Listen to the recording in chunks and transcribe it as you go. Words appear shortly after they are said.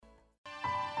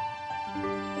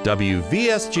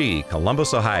WVSG,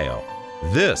 Columbus, Ohio.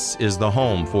 This is the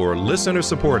home for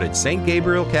listener-supported St.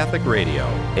 Gabriel Catholic Radio,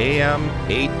 AM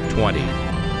 820.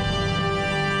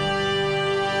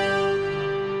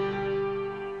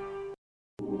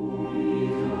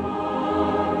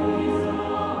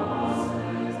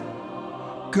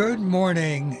 Good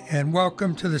morning and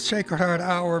welcome to the Sacred Heart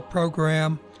Hour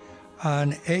program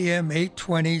on AM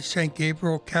 820 St.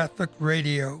 Gabriel Catholic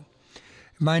Radio.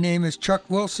 My name is Chuck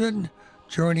Wilson.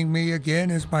 Joining me again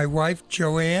is my wife,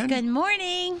 Joanne. Good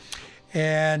morning.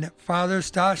 And Father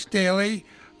Stas Daly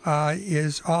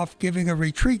is off giving a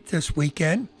retreat this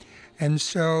weekend. And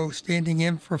so standing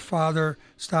in for Father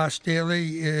Stas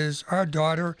Daly is our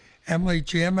daughter, Emily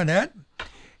Jaminet.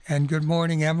 And good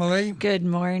morning, Emily. Good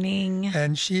morning.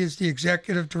 And she is the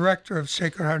Executive Director of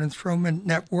Sacred Heart Enthronement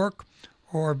Network,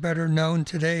 or better known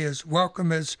today as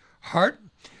Welcome as Heart.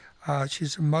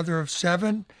 She's a mother of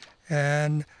 7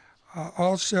 and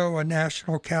also a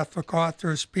national Catholic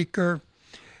author, speaker.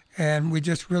 And we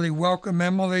just really welcome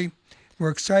Emily. We're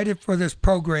excited for this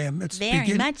program. It's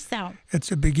Very much so. It's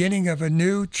the beginning of a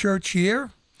new church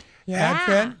year,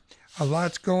 Advent. A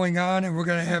lot's going on, and we're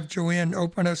going to have Joanne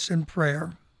open us in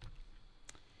prayer.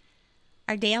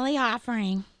 Our daily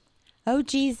offering. O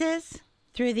Jesus,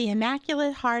 through the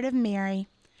Immaculate Heart of Mary,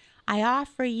 I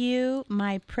offer you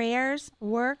my prayers,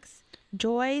 works,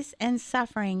 joys, and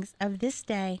sufferings of this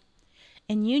day,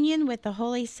 in union with the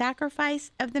holy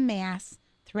sacrifice of the Mass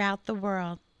throughout the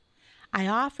world. I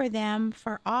offer them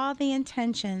for all the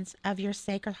intentions of your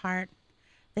Sacred Heart,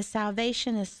 the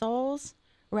salvation of souls,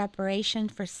 reparation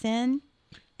for sin,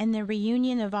 and the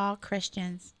reunion of all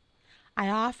Christians. I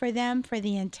offer them for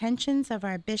the intentions of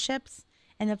our bishops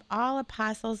and of all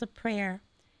apostles of prayer,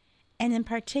 and in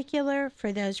particular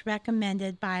for those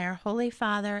recommended by our Holy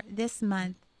Father this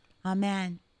month.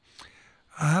 Amen.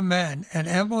 Amen. And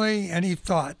Emily, any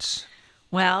thoughts?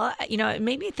 Well, it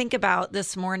made me think about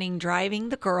this morning driving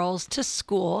the girls to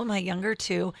school, my younger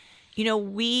two.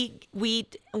 We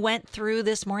went through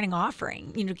this morning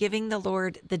offering, giving the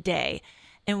Lord the day.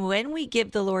 And when we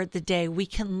give the Lord the day, we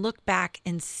can look back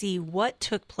and see what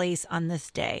took place on this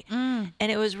day. And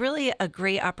it was really a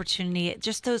great opportunity,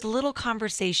 just those little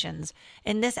conversations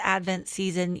in this Advent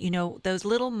season, those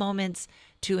little moments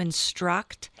to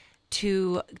instruct,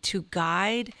 to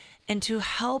guide, and to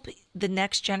help the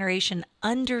next generation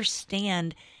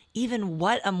understand even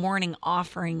what a morning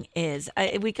offering is.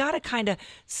 We got to kind of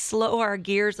slow our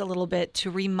gears a little bit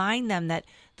to remind them that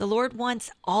the Lord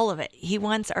wants all of it. He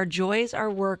wants our joys, our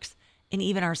works, and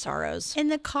even our sorrows.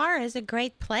 And the car is a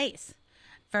great place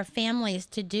for families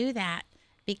to do that,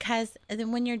 because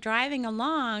when you're driving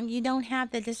along, you don't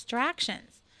have the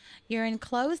distractions. You're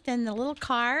enclosed in the little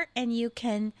car, and you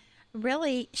can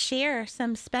really share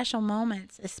some special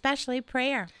moments, especially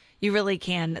prayer. You really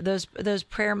can. Those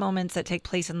prayer moments that take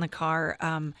place in the car,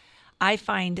 I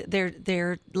find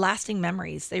they're lasting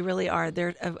memories. They really are.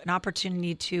 They're an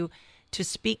opportunity to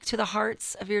speak to the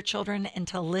hearts of your children and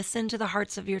to listen to the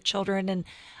hearts of your children. And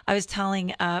I was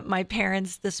telling my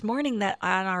parents this morning that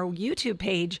on our YouTube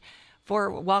page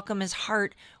for Welcome as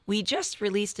Heart, we just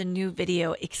released a new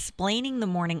video explaining the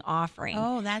morning offering.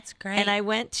 Oh, that's great. And I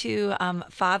went to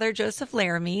Father Joseph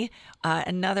Laramie,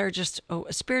 another just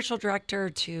a spiritual director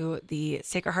to the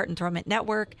Sacred Heart Enthronement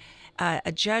Network,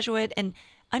 a Jesuit, and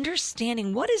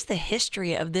understanding what is the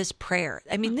history of this prayer.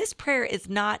 I mean, this prayer is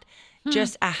not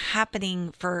just a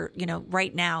happening for,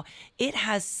 right now. It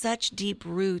has such deep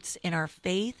roots in our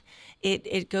faith.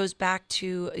 It goes back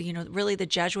to, really the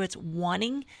Jesuits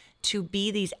wanting to be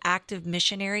these active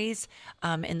missionaries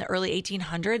in the early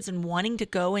 1800s and wanting to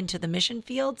go into the mission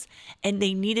fields, and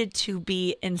they needed to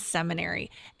be in seminary.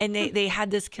 And they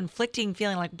had this conflicting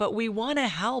feeling like, but we want to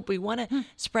help, we want to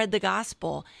spread the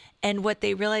gospel. And what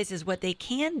they realize is what they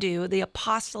can do, the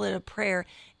apostolate of prayer,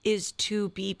 is to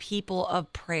be people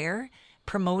of prayer,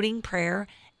 promoting prayer,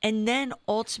 and then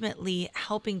ultimately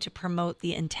helping to promote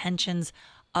the intentions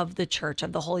of the Church,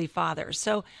 of the Holy Father.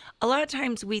 So a lot of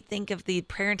times we think of the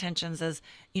prayer intentions as,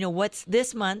 what's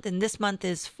this month, and this month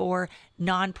is for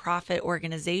nonprofit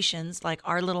organizations like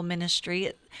our little ministry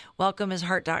at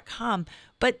welcomeasheart.com.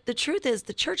 But the truth is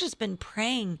the Church has been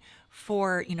praying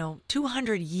for,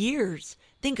 200 years.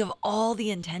 Think of all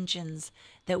the intentions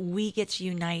that we get to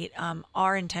unite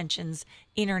our intentions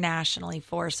internationally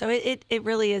for. So it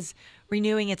really is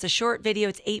renewing. It's a short video.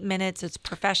 It's 8 minutes. It's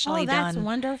professionally done. Oh, that's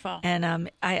wonderful. And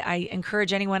I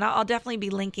encourage anyone. I'll definitely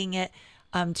be linking it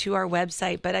to our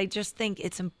website. But I just think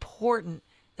it's important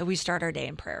that we start our day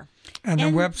in prayer. And the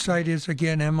website is,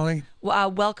 again, Emily?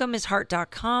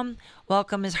 WelcomeIsHeart.com,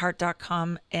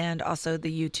 WelcomeIsHeart.com, and also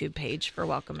the YouTube page for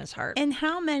Welcome is Heart. And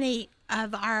how many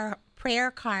of our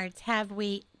prayer cards have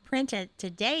we printed to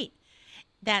date?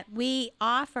 That we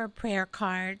offer prayer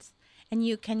cards, and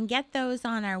you can get those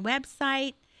on our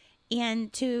website,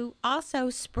 and to also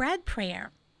spread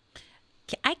prayer.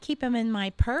 I keep them in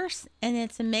my purse, and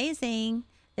it's amazing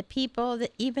the people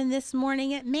that even this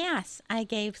morning at Mass, I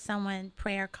gave someone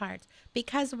prayer cards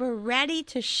because we're ready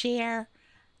to share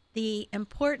the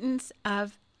importance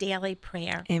of daily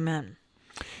prayer. Amen.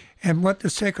 And what the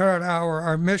Sacred Heart Hour,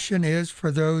 our mission is for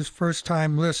those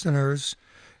first-time listeners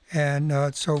and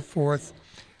so forth,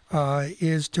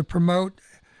 is to promote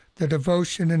the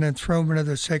devotion and enthronement of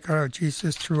the Sacred Heart of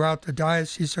Jesus throughout the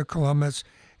Diocese of Columbus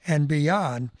and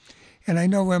beyond. And I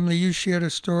know, Emily, you shared a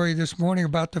story this morning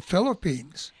about the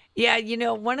Philippines. Yeah,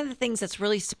 one of the things that's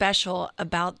really special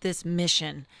about this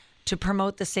mission to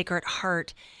promote the Sacred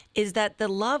Heart is that the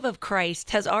love of Christ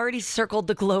has already circled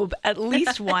the globe at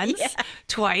least once,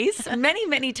 twice, many,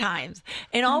 many times.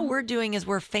 And all we're doing is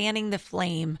we're fanning the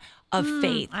flame of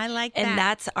faith. I like that. And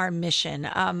that's our mission.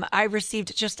 I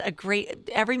received just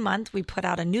every month we put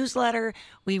out a newsletter.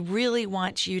 We really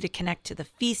want you to connect to the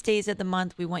feast days of the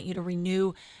month. We want you to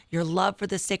renew your love for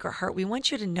the Sacred Heart. We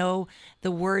want you to know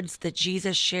the words that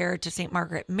Jesus shared to St.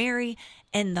 Margaret Mary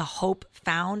and the hope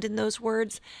found in those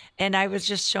words. And I was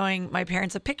just showing my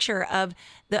parents a picture of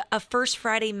a First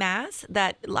Friday Mass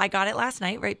that I got it last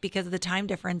night, right, because of the time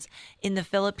difference in the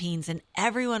Philippines. And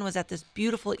everyone was at this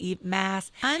beautiful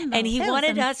Mass. And he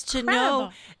wanted us to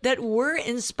know that we're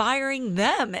inspiring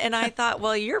them. And I thought,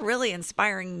 well, you're really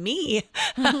inspiring me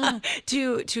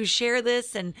to share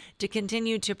this and to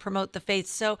continue to promote the faith.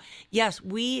 So, yes,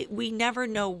 we never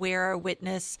know where our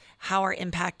witness, how our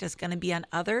impact is going to be on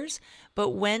others. But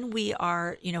when we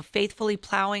are, faithfully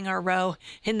plowing our row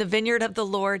in the vineyard of the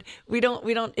Lord,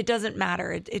 it doesn't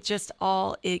matter.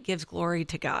 It gives glory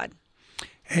to God.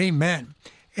 Amen.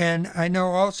 And I know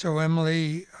also,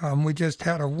 Emily, we just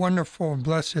had a wonderful and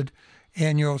blessed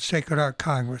annual Sacred Heart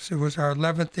Congress. It was our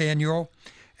 11th annual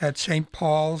at St.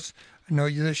 Paul's. I know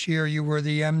this year you were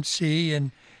the MC,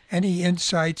 and any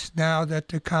insights now that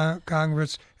the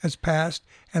Congress has passed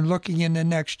and looking into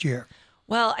next year?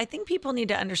 Well, I think people need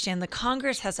to understand the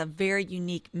Congress has a very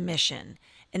unique mission,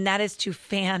 and that is to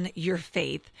fan your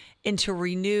faith and to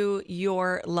renew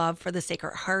your love for the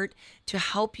Sacred Heart, to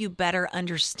help you better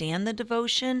understand the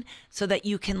devotion so that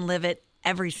you can live it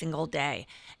every single day.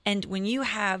 And when you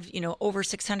have, over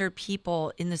 600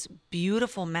 people in this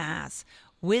beautiful Mass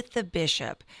with the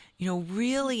bishop,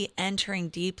 really entering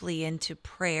deeply into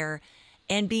prayer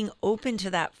and being open to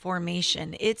that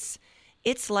formation,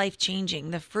 it's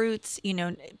life-changing. The fruits,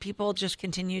 people just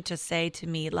continue to say to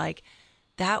me, like,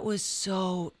 that was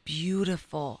so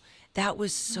beautiful. That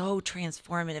was so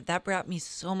transformative. That brought me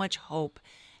so much hope.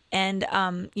 And,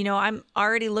 I'm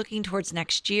already looking towards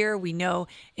next year. We know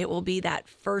it will be that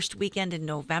first weekend in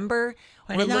November.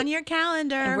 Put it on your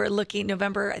calendar. And we're looking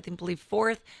November, I believe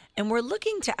 4th. And we're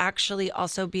looking to actually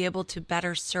also be able to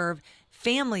better serve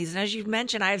families. And as you've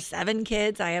mentioned, I have 7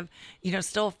 kids. I have,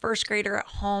 still a first grader at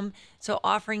home. So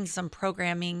offering some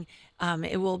programming,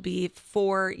 it will be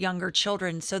for younger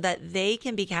children so that they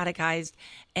can be catechized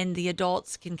and the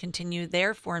adults can continue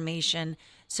their formation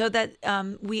so that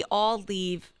we all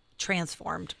leave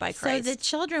transformed by Christ. So the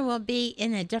children will be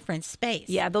in a different space.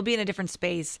 Yeah, they'll be in a different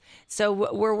space. So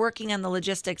we're working on the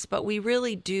logistics, but we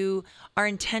really do, our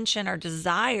intention, our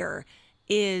desire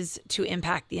is to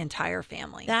impact the entire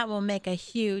family. That will make a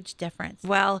huge difference.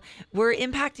 Well, we're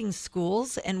impacting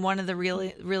schools, and one of the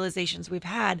realizations we've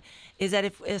had is that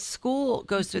if a school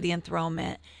goes through the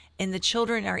enthronement and the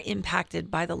children are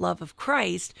impacted by the love of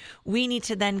Christ, we need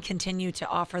to then continue to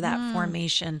offer that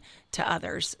formation to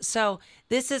others. So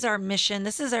this is our mission.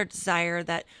 This is our desire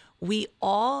that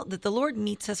that the Lord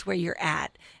meets us where you're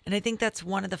at. And I think that's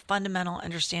one of the fundamental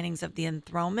understandings of the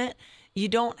enthronement. You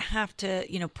don't have to,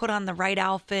 put on the right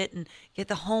outfit and get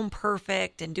the home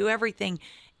perfect and do everything.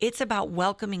 It's about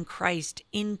welcoming Christ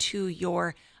into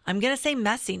your, I'm going to say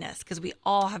messiness, because we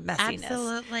all have messiness.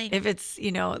 Absolutely. If it's, the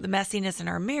messiness in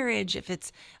our marriage, if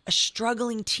it's a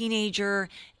struggling teenager,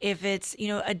 if it's,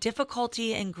 a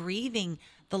difficulty in grieving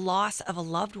the loss of a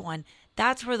loved one,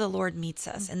 that's where the Lord meets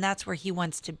us. And that's where he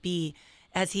wants to be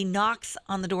as he knocks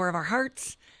on the door of our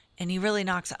hearts, and he really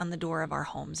knocks on the door of our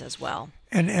homes as well.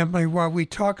 And Emily, while we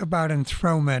talk about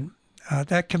enthronement,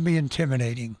 that can be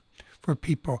intimidating for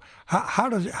people. How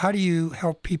do you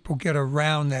help people get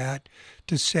around that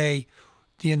to say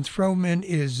the enthronement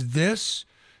is this?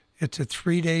 It's a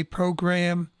 3-day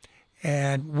program,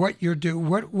 and what you're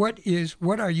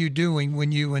what are you doing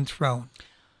when you enthrone?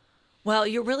 Well,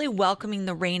 you're really welcoming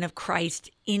the reign of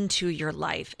Christ into your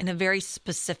life in a very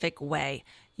specific way.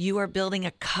 You are building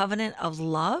a covenant of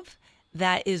love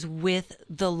that is with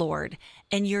the Lord,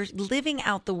 and you're living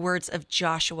out the words of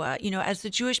Joshua. You know, as the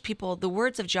Jewish people, the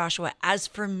words of Joshua, "As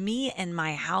for me and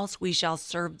my house, we shall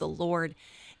serve the Lord,"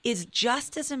 is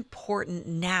just as important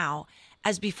now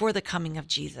as before the coming of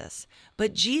Jesus.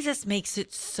 But Jesus makes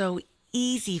it so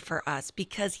easy for us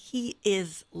because he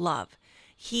is love.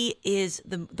 He is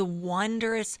the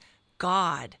wondrous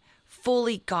God,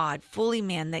 fully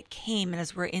man that came, and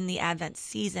as we're in the Advent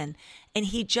season, and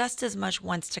he just as much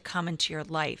wants to come into your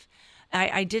life.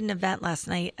 I did an event last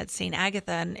night at St.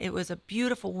 Agatha, and it was a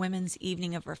beautiful women's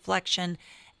evening of reflection,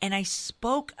 and I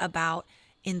spoke about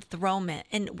enthronement.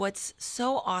 And what's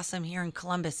so awesome here in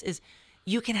Columbus is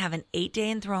you can have an 8-day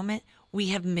enthronement. We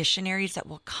have missionaries that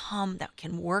will come, that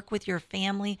can work with your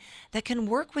family, that can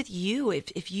work with you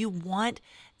if you want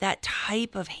that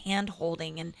type of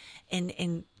hand-holding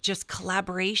and just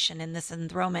collaboration in this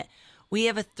enthronement. We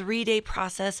have a 3-day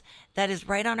process that is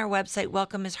right on our website,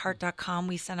 welcomehisheart.com.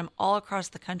 We send them all across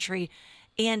the country.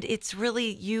 And it's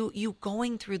really you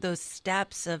going through those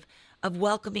steps of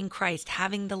welcoming Christ,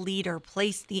 having the leader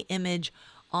place the image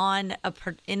in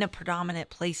a predominant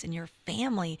place in your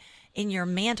family, in your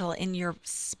mantle, in your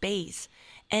space,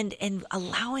 and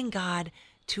allowing God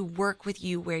to work with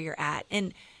you where you're at.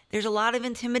 And there's a lot of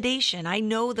intimidation. I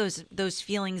know those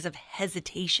feelings of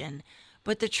hesitation,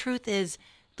 but the truth is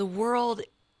the world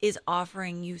is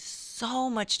offering you so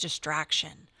much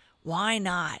distraction. Why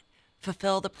not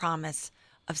fulfill the promise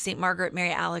of St. Margaret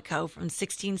Mary Alacoque from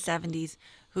 1670s,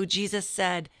 who Jesus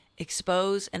said,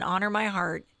 "Expose and honor my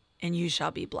heart, and you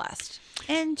shall be blessed."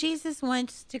 And Jesus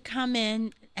wants to come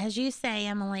in, as you say,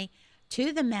 Emily,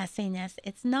 to the messiness.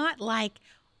 It's not like,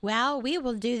 well, we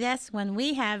will do this when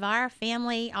we have our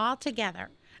family all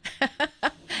together.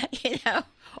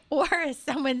 Or as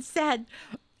someone said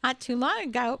not too long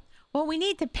ago, well, we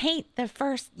need to paint the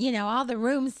first, all the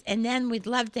rooms, and then we'd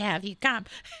love to have you come.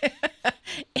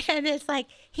 And it's like,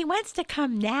 he wants to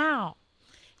come now.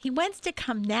 He wants to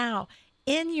come now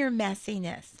in your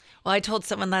messiness. Well, I told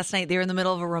someone last night, they were in the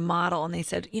middle of a remodel, and they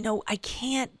said, I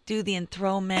can't do the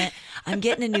enthronement. I'm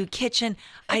getting a new kitchen.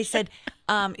 I said,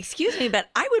 excuse me, but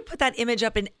I would put that image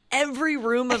up in every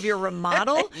room of your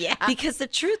remodel. Yeah. Because the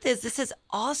truth is, this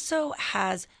also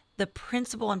has the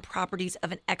principle and properties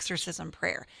of an exorcism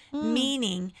prayer,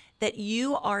 meaning that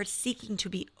you are seeking to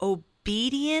be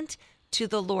obedient to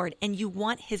the Lord, and you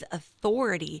want his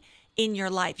authority in your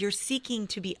life. You're seeking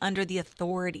to be under the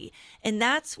authority. And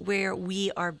that's where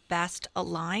we are best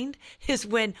aligned, is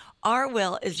when our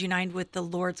will is united with the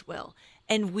Lord's will.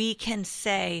 And we can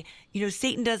say,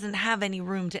 Satan doesn't have any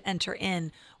room to enter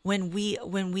in when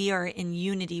we are in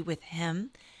unity with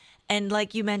him. And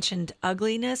like you mentioned,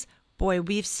 ugliness, boy,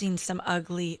 we've seen some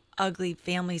ugly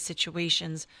family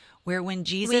situations where when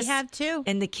Jesus we have too.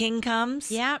 And the King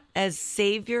comes as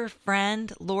Savior,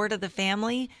 friend, Lord of the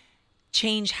family,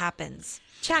 change happens.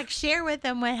 Chuck, share with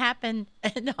them what happened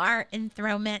in our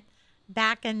enthronement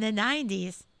back in the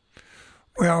 90s.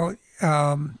 Well,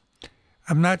 I'm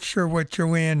not sure what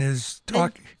Joanne is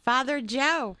talking. Father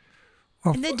Joe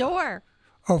in the door.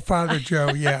 Oh, Father Joe,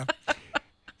 yeah.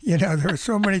 There were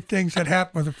so many things that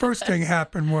happened. The first thing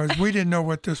happened was we didn't know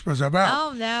what this was about.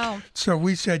 Oh, no. So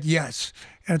we said yes.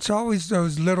 And it's always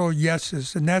those little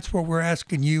yeses. And that's what we're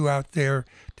asking you out there,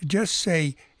 to just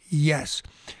say yes.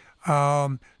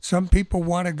 Some people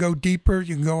want to go deeper.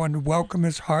 You can go on to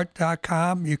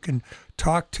welcomehisheart.com. You can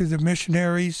talk to the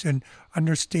missionaries and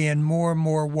understand more and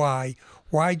more why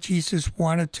Jesus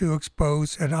wanted to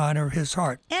expose and honor his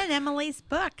heart. And Emily's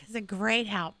book is a great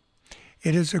help.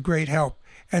 It is a great help.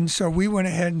 And so we went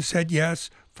ahead and said yes.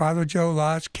 Father Joe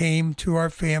Lodge came to our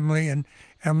family, and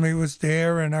Emily was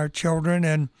there, and our children,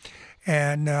 and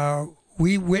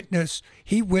he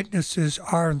witnesses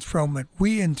our enthronement.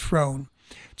 We enthrone.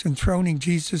 It's enthroning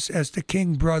Jesus as the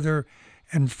King, brother,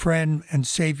 and friend and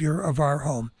Savior of our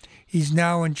home. He's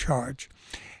now in charge.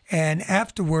 And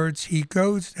afterwards, he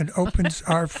goes and opens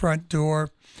our front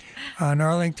door on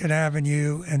Arlington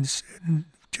Avenue and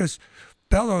just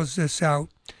bellows this out,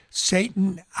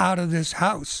 "Satan, out of this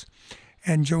house."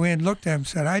 And Joanne looked at him and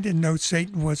said, "I didn't know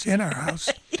Satan was in our house."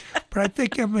 But I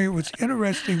think, Emily, it was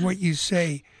interesting what you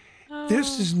say.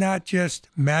 This is not just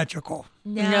magical.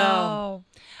 No.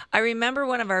 I remember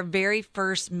one of our very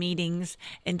first meetings,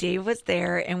 and Dave was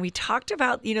there, and we talked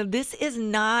about, this is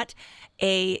not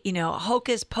a,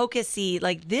 hocus pocusy.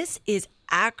 Like, this is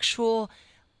actual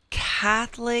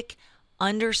Catholic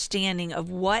understanding of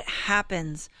what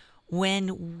happens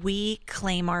when we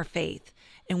claim our faith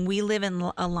and we live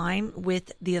in align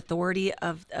with the authority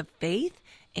of faith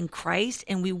in Christ,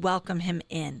 and we welcome him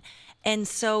in. And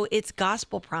so it's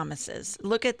gospel promises.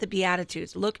 Look at the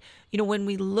Beatitudes. Look, when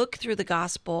we look through the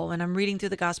gospel, and I'm reading through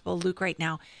the gospel of Luke right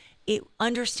now,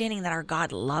 understanding that our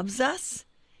God loves us,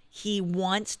 he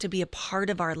wants to be a part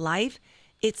of our life,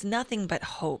 it's nothing but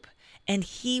hope. And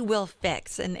he will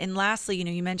fix. And lastly,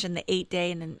 you mentioned the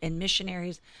 8-day and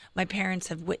missionaries. My parents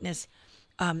have witnessed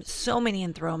so many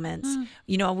enthronements.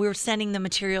 We were sending the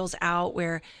materials out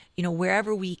where,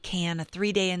 wherever we can, a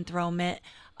 3-day enthronement.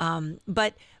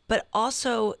 But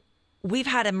also we've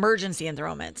had emergency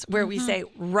enthronements where we say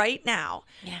right now,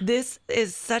 this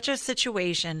is such a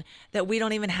situation that we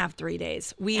don't even have 3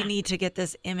 days. We need to get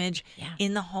this image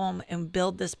in the home and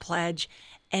build this pledge.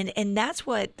 And that's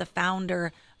what the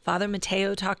founder, Father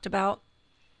Mateo, talked about.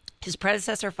 His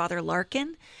predecessor, Father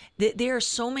Larkin. There are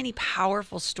so many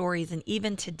powerful stories, and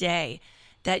even today,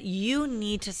 that you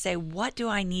need to say, what do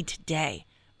I need today?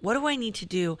 What do I need to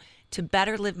do to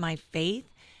better live my faith?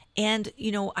 And,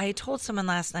 I told someone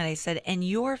last night, I said, and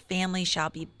your family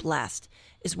shall be blessed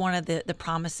is one of the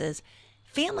promises.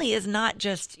 Family is not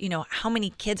just, how many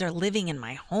kids are living in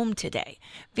my home today.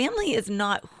 Family is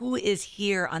not who is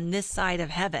here on this side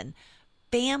of heaven.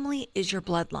 Family is your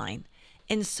bloodline.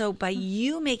 And so by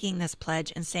you making this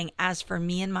pledge and saying, as for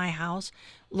me and my house,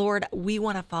 Lord, we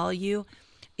want to follow you,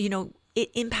 it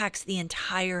impacts the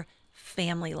entire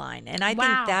family line. And I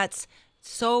think that's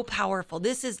so powerful.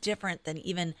 This is different than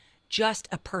even just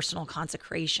a personal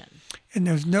consecration. And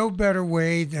there's no better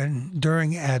way than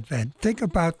during Advent. Think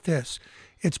about this.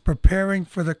 It's preparing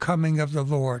for the coming of the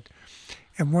Lord.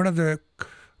 And one of the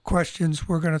questions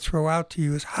we're going to throw out to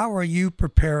you is, how are you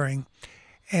preparing?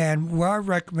 And our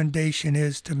recommendation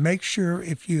is to make sure,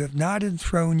 if you have not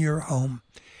enthroned your home,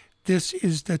 this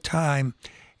is the time.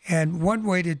 And one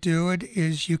way to do it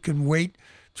is you can wait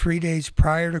 3 days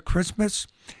prior to Christmas,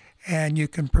 and you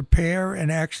can prepare and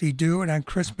actually do it on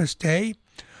Christmas Day.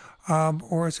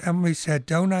 Or as Emily said,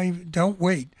 don't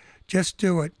wait, just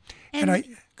do it.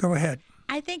 And go ahead.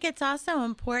 I think it's also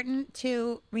important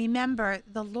to remember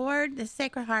the Lord, the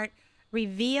Sacred Heart,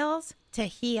 reveals to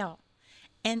heal.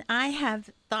 And I have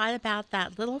thought about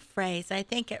that little phrase. I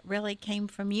think it really came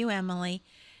from you, Emily,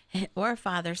 or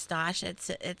Father Stosh.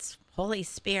 It's Holy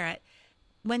Spirit.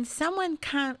 When something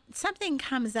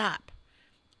comes up,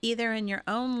 either in your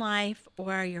own life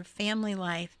or your family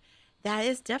life, that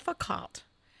is difficult.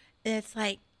 It's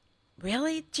like,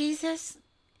 really, Jesus?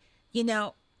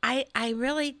 I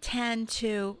really tend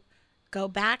to go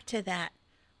back to that.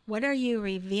 What are you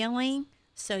revealing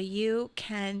so you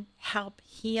can help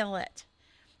heal it?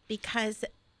 Because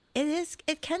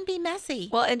it can be messy.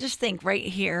 Well, and just think right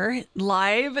here,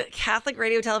 live Catholic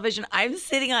radio television, I'm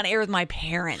sitting on air with my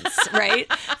parents, right?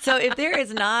 So if there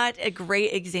is not a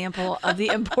great example of the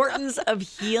importance of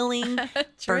healing,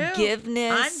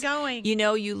 forgiveness, ongoing.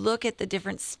 You look at the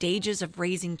different stages of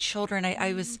raising children.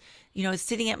 I was,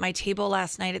 sitting at my table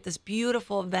last night at this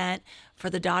beautiful event for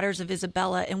the Daughters of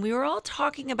Isabella, and we were all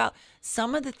talking about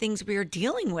some of the things we were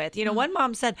dealing with. One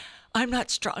mom said, I'm not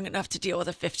strong enough to deal with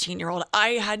a 15-year-old.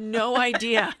 I had no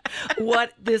idea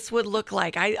what this would look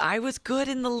like. I was good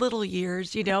in the little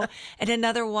years, And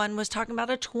another one was talking about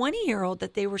a 20-year-old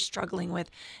that they were struggling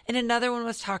with. And another one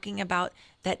was talking about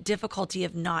that difficulty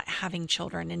of not having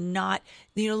children and not,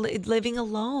 living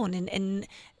alone. And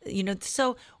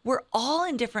so we're all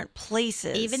in different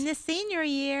places. Even the senior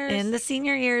years. In the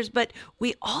senior years, but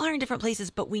we all are in different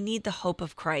places, but we need the hope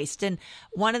of Christ. And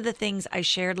one of the things I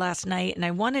shared last night, and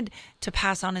I wanted to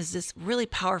pass on, is this really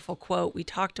powerful quote we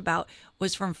talked about,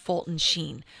 was from Fulton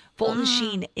Sheen. Fulton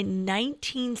Sheen in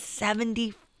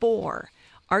 1974,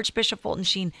 Archbishop Fulton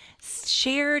Sheen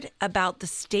shared about the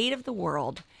state of the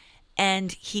world,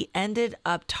 and he ended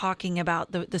up talking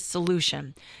about the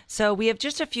solution. So we have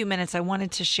just a few minutes. I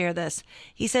wanted to share this.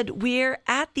 He said, we're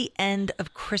at the end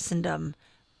of Christendom,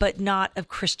 but not of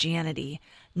Christianity,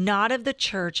 not of the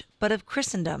church, but of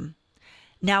Christendom.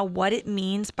 Now, what it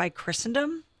means by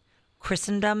Christendom?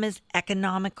 Christendom is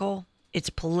economical, it's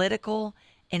political,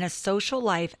 and a social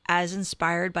life as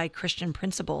inspired by Christian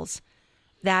principles.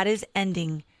 That is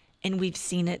ending, and we've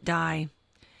seen it die.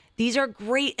 These are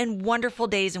great and wonderful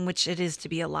days in which it is to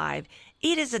be alive.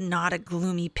 It is not a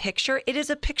gloomy picture. It is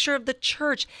a picture of the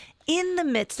church in the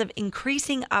midst of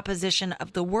increasing opposition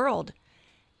of the world.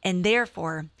 And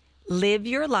therefore, live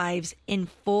your lives in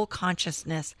full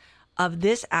consciousness of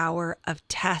this hour of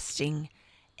testing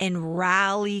and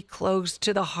rally close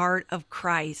to the heart of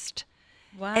Christ.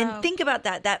 Wow. And think about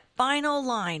that final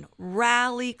line,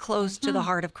 rally close to the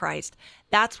heart of Christ.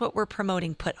 That's what we're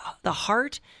promoting. Put the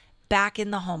heart back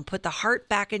in the home, put the heart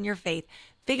back in your faith,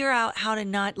 figure out how to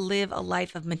not live a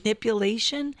life of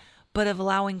manipulation, but of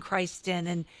allowing Christ in.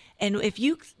 And if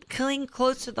you cling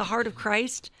close to the heart of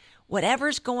Christ,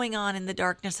 whatever's going on in the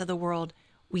darkness of the world,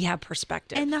 we have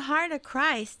perspective. And the heart of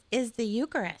Christ is the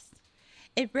Eucharist.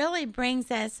 It really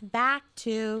brings us back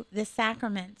to the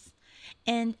sacraments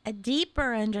and a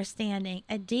deeper understanding,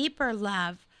 a deeper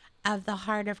love of the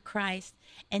heart of Christ,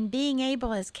 and being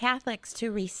able as Catholics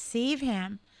to receive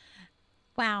him.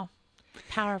 Wow,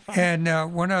 powerful. And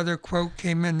one other quote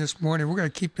came in this morning. We're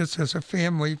going to keep this as a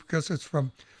family because it's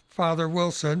from Father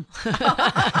Wilson.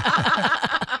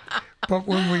 But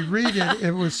when we read it,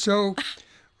 it was so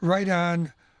right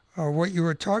on what you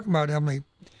were talking about, Emily.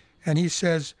 And he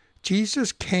says,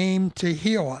 Jesus came to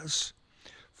heal us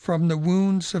from the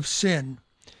wounds of sin,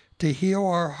 to heal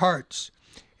our hearts,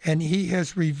 and he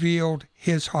has revealed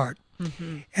his heart.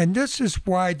 Mm-hmm. And this is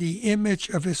why the image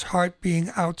of his heart being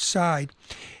outside.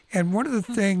 And one of the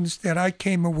things that I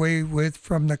came away with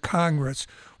from the Congress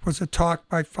was a talk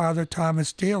by Father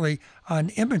Thomas Daly on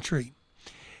imagery.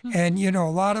 Mm-hmm. And, you know, a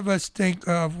lot of us think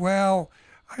of, well,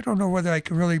 I don't know whether I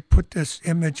can really put this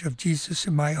image of Jesus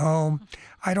in my home.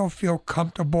 I don't feel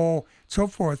comfortable, so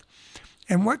forth.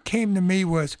 And what came to me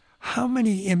was, how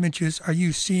many images are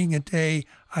you seeing a day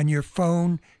on your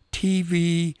phone,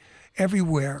 TV,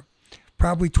 everywhere?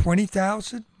 Probably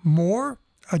 20,000 more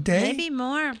a day? Maybe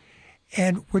more.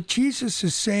 And what Jesus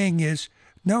is saying is,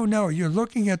 no, you're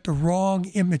looking at the wrong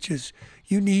images.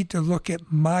 You need to look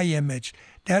at my image.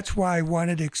 That's why I want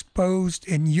it exposed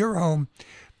in your home,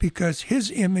 because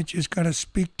his image is going to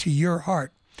speak to your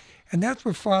heart. And that's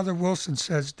what Father Wilson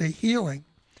says. The healing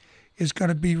is going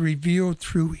to be revealed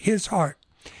through his heart.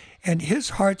 And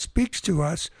his heart speaks to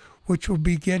us, which will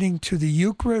be getting to the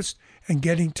Eucharist and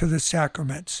getting to the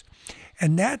sacraments.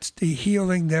 And that's the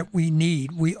healing that we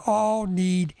need. We all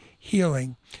need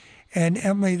healing. And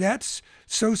Emily, that's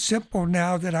so simple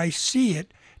now that I see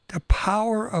it, the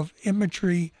power of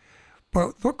imagery.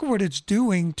 But look what it's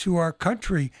doing to our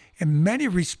country. In many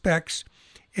respects,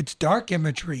 it's dark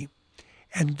imagery.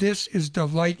 And this is the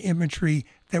light imagery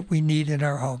that we need in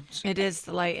our homes. It is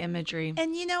the light imagery.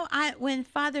 And you know, when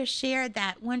Father shared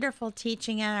that wonderful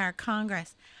teaching at our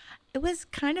Congress, it was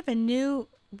kind of a new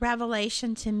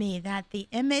revelation to me that the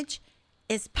image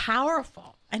is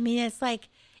powerful. I mean, it's like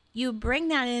you bring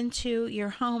that into your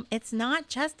home. It's not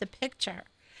just a picture.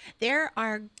 There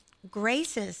are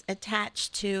graces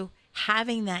attached to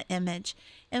having that image.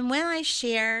 And when I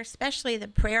share, especially the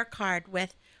prayer card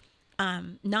with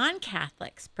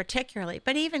non-Catholics particularly,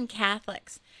 but even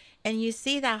Catholics, and you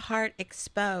see that heart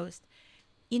exposed,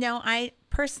 you know, I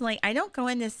don't go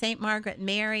into St. Margaret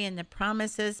Mary and the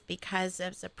promises because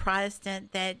as a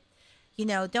Protestant that, you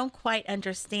know, don't quite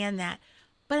understand that.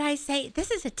 But I say,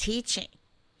 this is a teaching.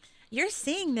 You're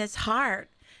seeing this heart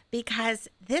because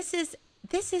this is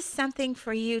something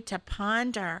for you to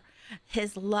ponder,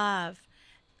 his love,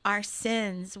 our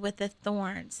sins with the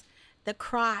thorns, the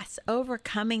cross,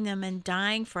 overcoming them and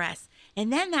dying for us.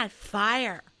 And then that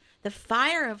fire, the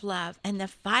fire of love and the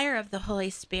fire of the Holy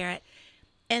Spirit.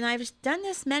 And I've done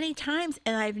this many times,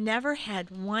 and I've never had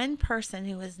one person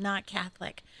who is not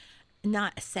Catholic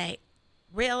not say,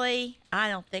 really? I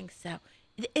don't think so.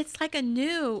 It's like a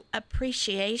new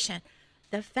appreciation.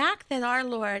 The fact that our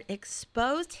Lord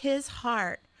exposed his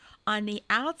heart on the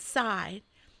outside,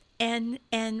 and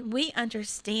we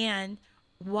understand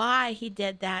why he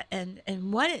did that and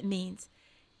what it means,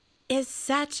 is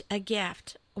such a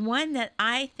gift. One that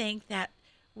I think that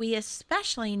we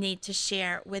especially need to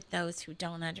share with those who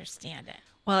don't understand it.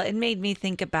 Well, it made me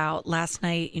think about last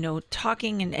night, you know,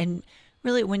 talking and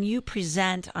really when you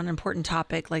present on an important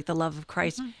topic like the love of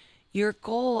Christ, mm-hmm. your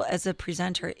goal as a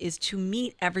presenter is to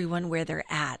meet everyone where they're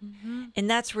at. Mm-hmm. And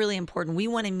that's really important. We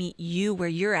want to meet you where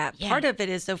you're at. Yeah. Part of it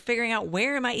is, though, figuring out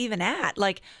where am I even at?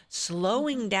 Like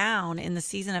slowing mm-hmm. down in the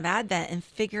season of Advent and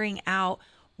figuring out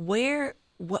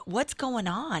what's going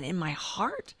on in my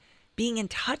heart, being in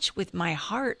touch with my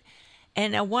heart.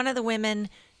 And one of the women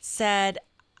said,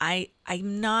 I'm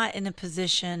not in a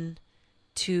position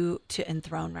to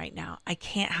enthrone right now. I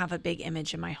can't have a big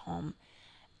image in my home.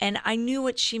 And I knew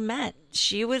what she meant.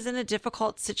 She was in a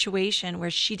difficult situation where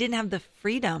she didn't have the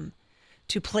freedom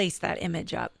to place that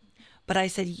image up. But I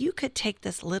said, you could take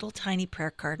this little tiny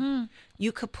prayer card,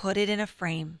 you could put it in a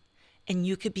frame, and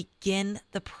you could begin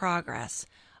the progress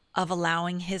of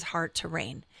allowing his heart to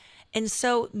reign. And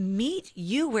so meet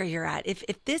you where you're at.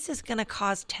 If this is going to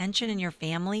cause tension in your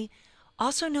family,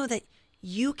 also know that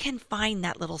you can find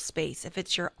that little space. If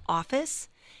it's your office,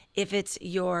 if it's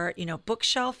your,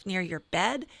 bookshelf near your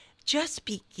bed, just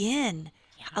begin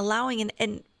allowing.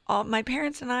 And my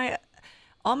parents and I,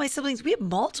 all my siblings, we have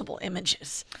multiple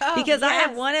images Oh, because I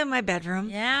have yes. one in my bedroom.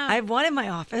 Yeah. I have one in my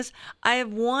office. I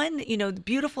have one,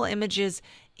 beautiful images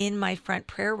in my front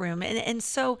prayer room. And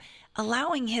so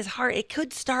allowing his heart, it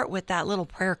could start with that little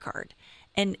prayer card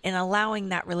and allowing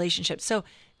that relationship. So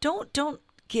don't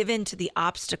give in to the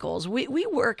obstacles. We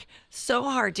work so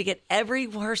hard to get every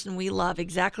person we love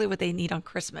exactly what they need on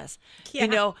Christmas.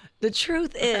 Yeah. The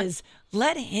truth is,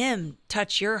 let him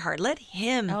touch your heart. Let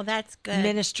him Oh, that's good.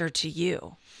 minister to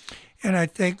you. And I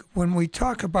think when we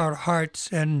talk about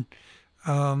hearts, and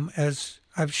as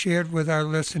I've shared with our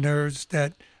listeners,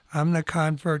 that I'm the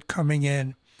convert coming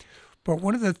in, but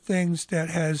one of the things that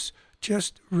has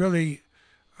just really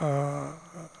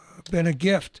been a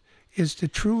gift is to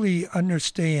truly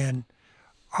understand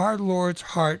our Lord's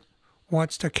heart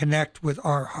wants to connect with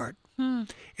our heart.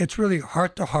 It's really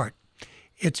heart to heart.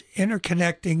 It's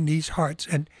interconnecting these hearts.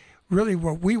 And really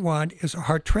what we want is a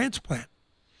heart transplant.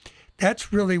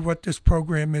 That's really what this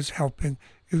program is helping.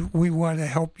 We want to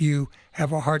help you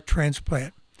have a heart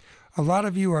transplant. A lot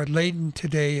of you are laden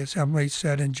today, as Emily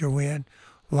said, and Joanne.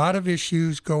 A lot of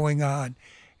issues going on,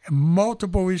 and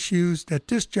multiple issues that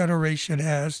this generation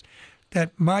has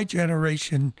that my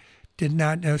generation did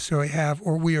not necessarily have,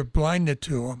 or we are blinded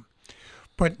to them.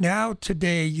 But now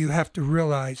today you have to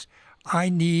realize, I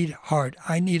need heart.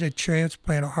 I need a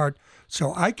transplant of heart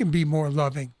so I can be more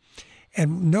loving.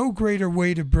 And no greater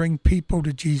way to bring people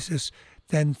to Jesus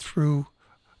than through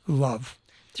love.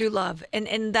 Through love.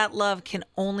 And that love can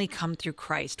only come through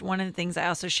Christ. One of the things I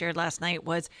also shared last night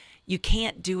was you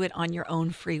can't do it on your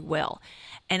own free will.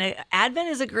 And Advent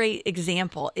is a great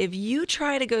example. If you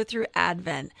try to go through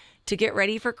Advent to get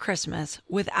ready for Christmas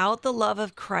without the love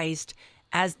of Christ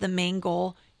as the main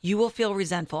goal, you will feel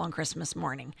resentful on Christmas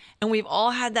morning. And we've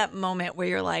all had that moment where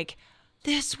you're like,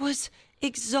 this was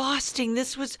exhausting.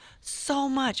 This was so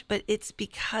much. But it's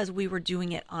because we were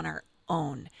doing it on our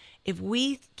own. If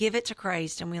we give it to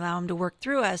Christ and we allow him to work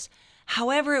through us,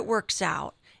 however it works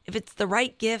out, if it's the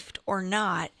right gift or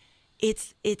not,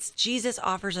 it's Jesus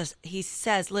offers us, he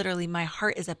says literally, my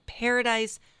heart is a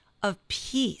paradise of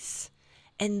peace.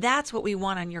 And that's what we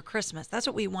want on your Christmas. That's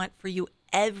what we want for you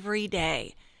every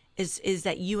day, is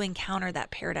that you encounter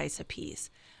that paradise of peace.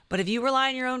 But if you rely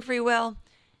on your own free will,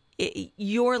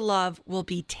 your love will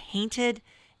be tainted,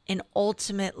 and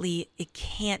ultimately it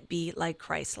can't be like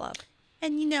Christ's love.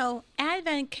 And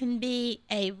Advent can be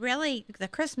the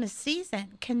Christmas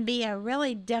season can be a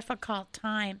really difficult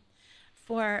time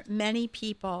for many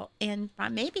people, and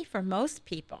maybe for most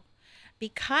people,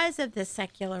 because of the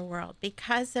secular world,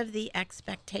 because of the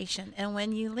expectation. And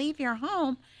when you leave your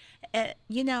home,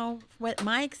 what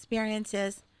my experience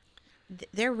is,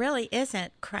 there really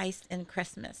isn't Christ in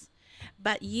Christmas.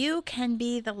 But you can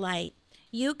be the light.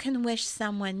 You can wish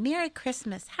someone Merry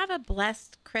Christmas, have a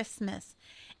blessed Christmas.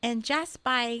 And just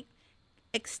by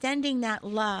extending that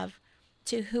love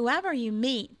to whoever you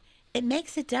meet, it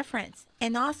makes a difference.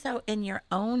 And also in your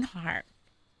own heart.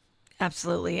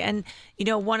 Absolutely. And,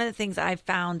 one of the things I've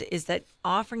found is that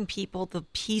offering people the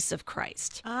peace of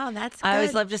Christ. Oh, that's good. I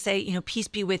always love to say, peace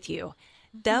be with you.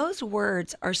 Those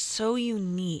words are so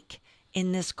unique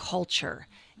in this culture,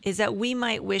 is that we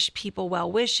might wish people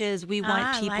well wishes. We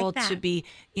want people to be,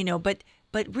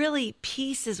 but really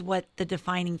peace is what the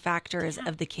defining factor is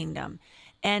of the kingdom.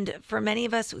 And for many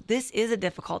of us, this is a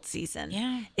difficult season.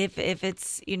 Yeah. If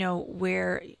it's,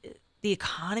 where the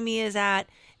economy is at,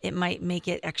 it might make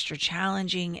it extra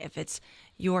challenging. If it's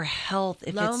your health,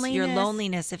 if it's your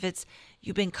loneliness, if it's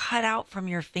you've been cut out from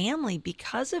your family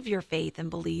because of your faith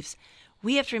and beliefs,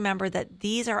 we have to remember that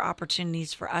these are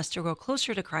opportunities for us to grow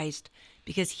closer to Christ,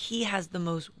 because he has the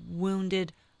most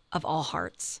wounded of all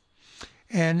hearts.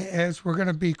 And as we're going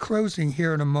to be closing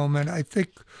here in a moment, I think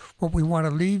what we want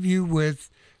to leave you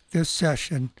with this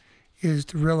session is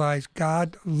to realize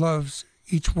God loves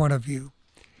each one of you.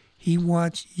 He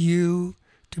wants you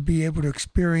to be able to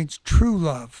experience true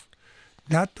love,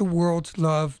 not the world's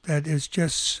love that is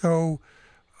just so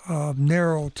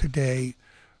narrow today,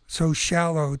 so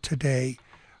shallow today,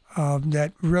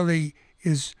 that really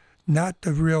is not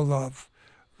the real love.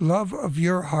 Love of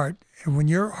your heart. And when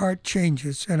your heart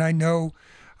changes, and I know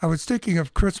I was thinking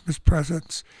of Christmas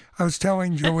presents. I was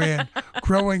telling Joanne,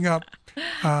 growing up,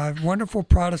 wonderful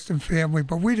Protestant family,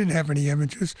 but we didn't have any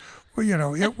images.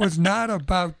 Well, it was not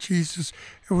about Jesus.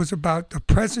 It was about the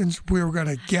presents we were going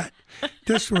to get.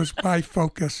 This was my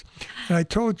focus. And I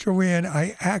told Joanne,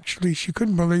 she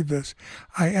couldn't believe this.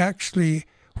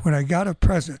 When I got a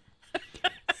present,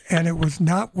 and it was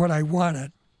not what I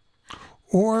wanted,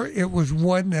 or it was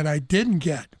one that I didn't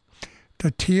get, the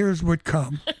tears would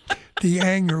come, the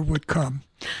anger would come.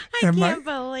 I can't believe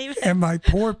believe it. And my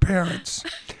poor parents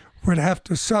would have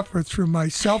to suffer through my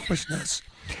selfishness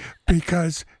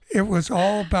because it was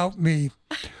all about me.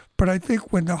 But I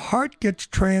think when the heart gets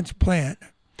transplanted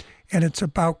and it's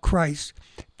about Christ,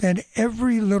 then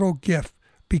every little gift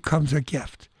becomes a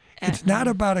gift. It's not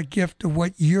about a gift of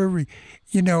what you're,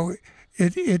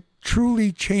 it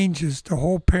truly changes the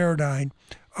whole paradigm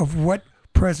of what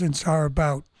presents are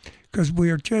about, because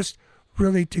we are just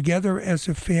really together as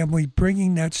a family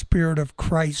bringing that spirit of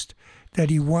Christ that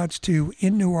he wants to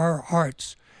into our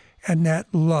hearts, and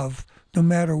that love. No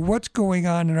matter what's going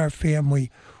on in our family,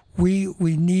 we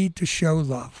need to show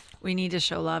love. We need to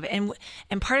show love. And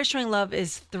part of showing love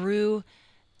is through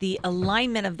the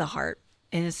alignment of the heart.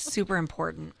 It is super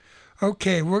important.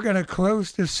 Okay, we're going to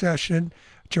close this session.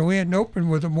 Joanne opened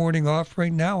with a morning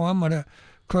offering. Now I'm going to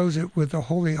close it with the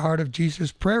Holy Heart of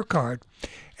Jesus prayer card.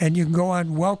 And you can go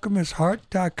on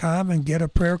welcomehisheart.com and get a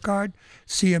prayer card.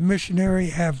 See a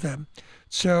missionary, have them.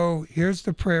 So here's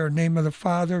the prayer. In the name of the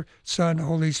Father, Son,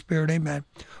 Holy Spirit, amen.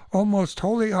 O most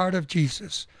holy heart of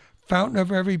Jesus, fountain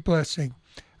of every blessing,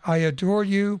 I adore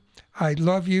you, I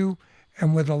love you,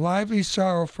 and with a lively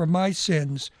sorrow for my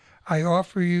sins, I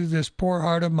offer you this poor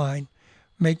heart of mine.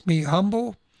 Make me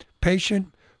humble,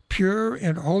 patient, pure,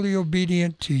 and wholly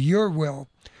obedient to your will.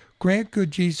 Grant,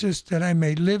 good Jesus, that I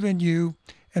may live in you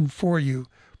and for you.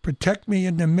 Protect me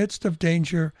in the midst of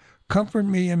danger. Comfort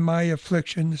me in my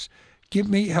afflictions. Give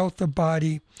me health of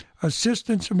body,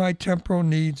 assistance in my temporal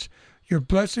needs, your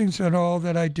blessings in all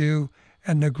that I do,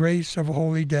 and the grace of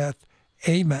holy death.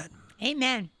 Amen.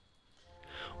 Amen.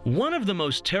 One of the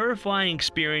most terrifying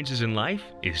experiences in life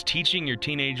is teaching your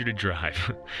teenager to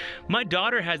drive. My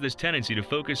daughter has this tendency to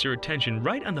focus her attention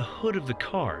right on the hood of the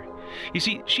car. You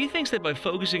see, she thinks that by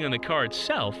focusing on the car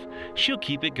itself, she'll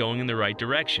keep it going in the right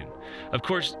direction. Of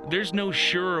course, there's no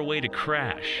surer way to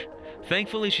crash.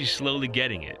 Thankfully, she's slowly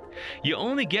getting it. You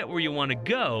only get where you want to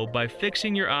go by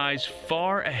fixing your eyes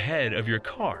far ahead of your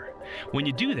car. When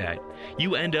you do that,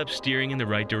 you end up steering in the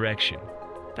right direction.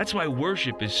 That's why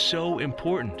worship is so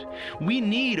important. We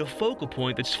need a focal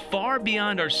point that's far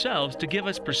beyond ourselves to give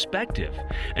us perspective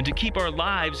and to keep our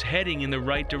lives heading in the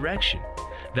right direction.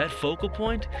 That focal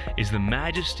point is the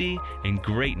majesty and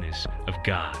greatness of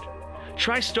God.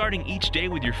 Try starting each day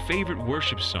with your favorite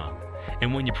worship song.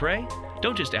 And when you pray,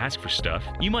 don't just ask for stuff.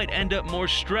 You might end up more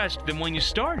stressed than when you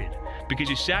started because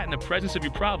you sat in the presence of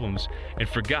your problems and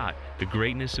forgot the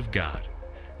greatness of God.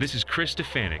 This is Chris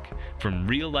Stefanik from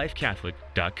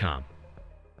reallifecatholic.com.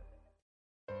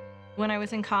 When I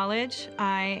was in college,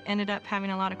 I ended up having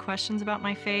a lot of questions about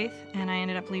my faith, and I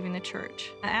ended up leaving the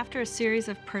church. After a series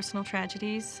of personal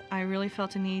tragedies, I really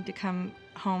felt a need to come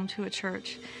home to a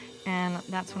church, and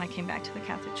that's when I came back to the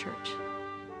Catholic Church.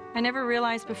 I never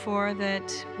realized before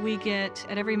that we get,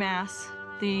 at every Mass,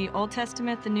 the Old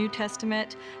Testament, the New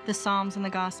Testament, the Psalms, and the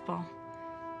Gospel.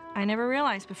 I never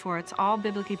realized before, it's all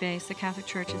biblically based. The Catholic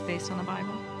Church is based on the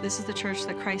Bible. This is the church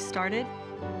that Christ started,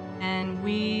 and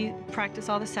we practice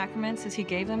all the sacraments as he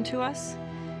gave them to us,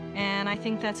 and I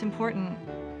think that's important.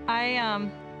 I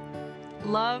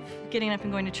love getting up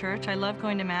and going to church. I love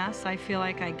going to Mass. I feel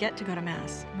like I get to go to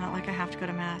Mass, not like I have to go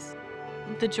to Mass.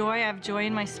 The joy, I have joy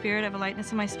in my spirit, I have a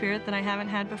lightness in my spirit that I haven't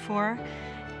had before.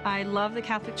 I love the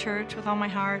Catholic Church with all my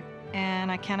heart, and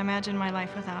I can't imagine my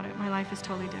life without it. My life is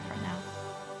totally different now.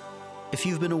 If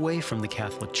you've been away from the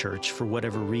Catholic Church for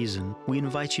whatever reason, we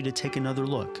invite you to take another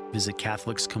look. Visit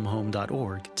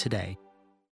CatholicsComeHome.org today.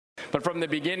 But from the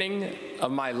beginning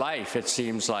of my life, it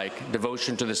seems like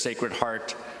devotion to the Sacred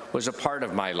Heart was a part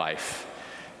of my life.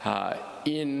 From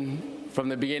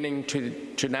the beginning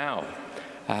to now.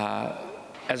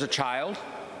 As a child,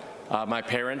 my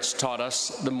parents taught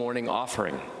us the morning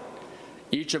offering.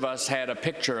 Each of us had a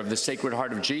picture of the Sacred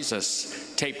Heart of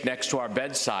Jesus taped next to our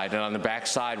bedside, and on the back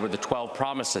side were the 12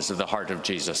 promises of the Heart of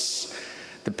Jesus.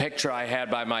 The picture I had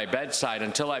by my bedside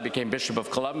until I became Bishop of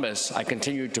Columbus, I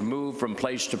continued to move from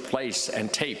place to place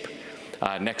and tape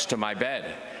next to my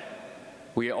bed.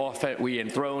 We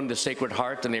enthroned the Sacred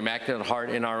Heart and the Immaculate Heart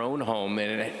in our own home,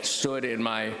 and it stood in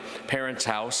my parents'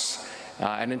 house.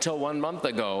 And until 1 month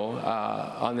ago,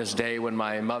 on this day when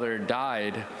my mother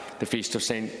died, the feast of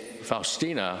St.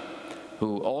 Faustina,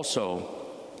 who also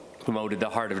promoted the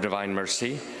Heart of Divine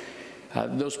Mercy,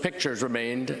 those pictures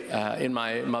remained in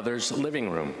my mother's living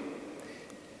room.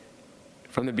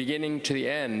 From the beginning to the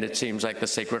end, it seems like the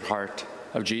Sacred Heart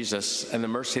of Jesus and the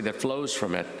mercy that flows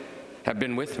from it have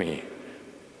been with me.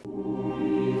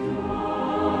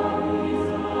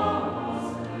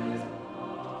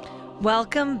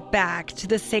 Welcome back to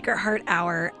the Sacred Heart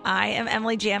Hour. I am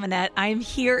Emily Jaminet. I'm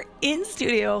here in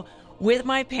studio with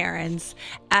my parents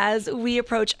as we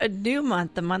approach a new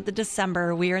month, the month of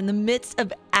December. We are in the midst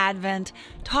of Advent,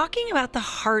 talking about the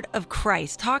heart of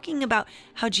Christ, talking about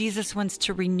how Jesus wants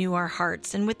to renew our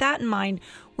hearts. And with that in mind,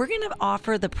 we're going to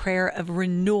offer the prayer of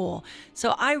renewal.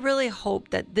 So I really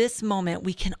hope that this moment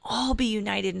we can all be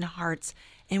united in hearts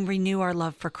and renew our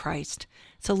love for Christ.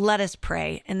 So let us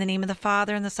pray. In the name of the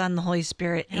Father, and the Son, and the Holy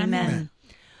Spirit. Amen.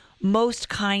 Most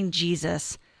kind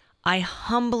Jesus, I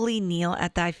humbly kneel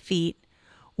at thy feet.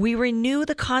 We renew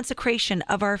the consecration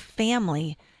of our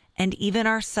family and even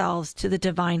ourselves to the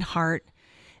divine heart.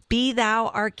 Be thou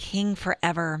our King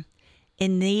forever.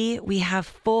 In thee we have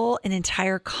full and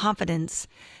entire confidence.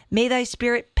 May thy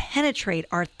Spirit penetrate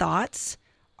our thoughts,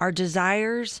 our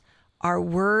desires, our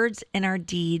words, and our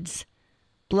deeds.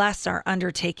 Bless our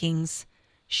undertakings.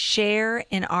 Share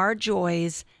in our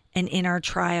joys and in our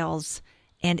trials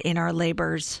and in our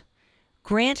labors.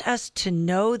 Grant us to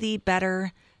know thee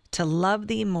better, to love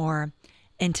thee more,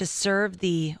 and to serve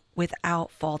thee without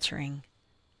faltering.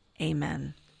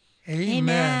 Amen.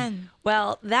 Amen.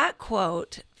 Well, that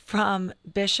quote from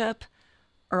Bishop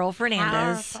Earl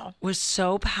Fernandez was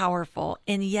so powerful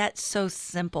and yet so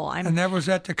simple. And that was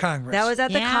at the Congress. That was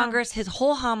at the Congress. His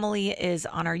whole homily is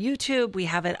on our YouTube. We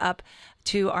have it up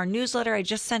to our newsletter. I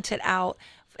just sent it out.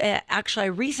 Actually, I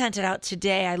resent it out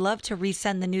today. I love to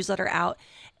resend the newsletter out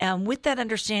with that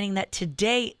understanding that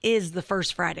today is the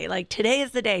first Friday. Like, today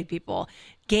is the day, people.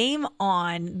 Game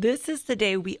on. This is the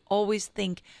day we always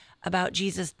think about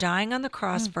Jesus dying on the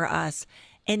cross for us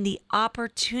and the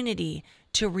opportunity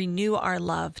to renew our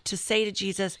love, to say to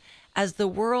Jesus, as the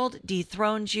world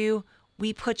dethroned you,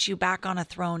 we put you back on a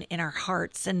throne in our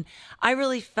hearts. And I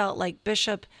really felt like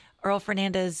Bishop Earl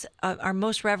Fernandez, our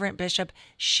most reverend bishop,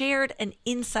 shared an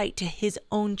insight to his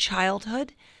own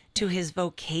childhood, to his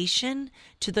vocation,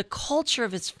 to the culture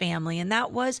of his family. And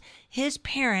that was his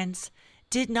parents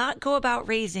did not go about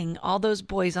raising all those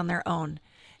boys on their own.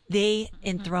 They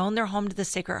enthroned their home to the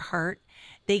Sacred Heart.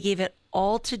 They gave it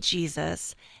all to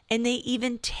Jesus. And they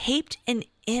even taped an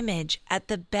image at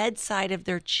the bedside of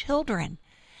their children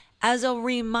as a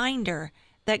reminder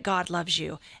that God loves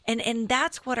you. And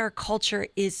that's what our culture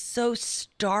is so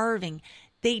starving.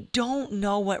 They don't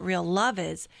know what real love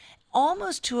is,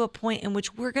 almost to a point in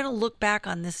which we're going to look back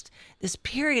on this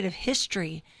period of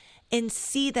history and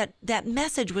see that that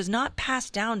message was not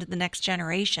passed down to the next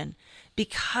generation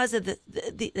because of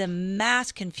the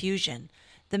mass confusion.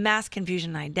 The mass confusion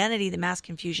in identity, the mass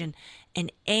confusion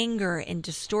and anger and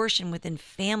distortion within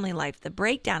family life, the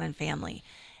breakdown in family.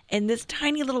 And this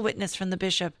tiny little witness from the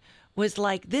bishop was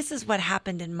like, this is what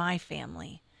happened in my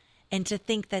family. And to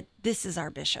think that this is our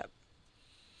bishop.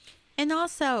 And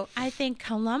also, I think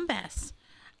Columbus,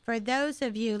 for those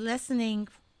of you listening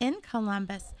in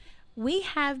Columbus, we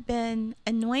have been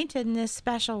anointed in this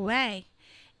special way,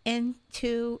 and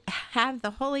to have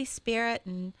the Holy Spirit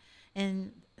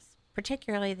and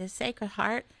particularly the Sacred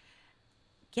Heart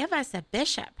give us a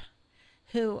bishop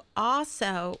who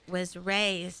also was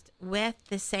raised with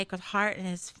the Sacred Heart in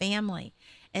his family.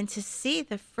 And to see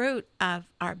the fruit of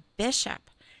our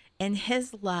bishop and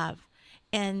his love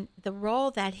and the role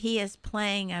that he is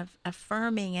playing of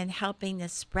affirming and helping to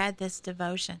spread this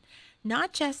devotion,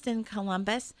 not just in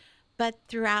Columbus, but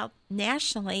throughout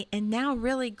nationally and now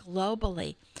really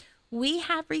globally. We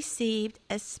have received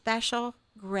a special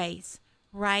grace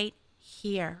right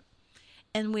here.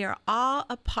 And we are all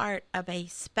a part of a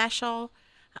special,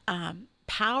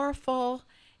 powerful,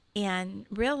 and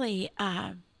really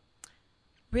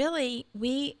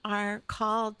we are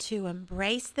called to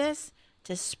embrace this,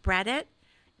 to spread it,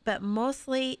 but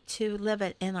mostly to live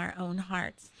it in our own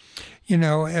hearts. You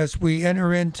know, as we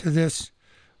enter into this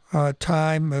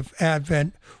time of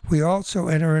Advent, we also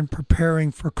enter in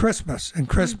preparing for Christmas. And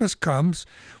Christmas comes.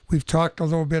 We've talked a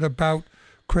little bit about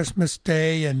Christmas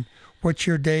Day and what's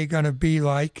your day going to be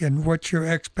like and what's your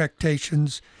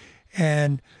expectations.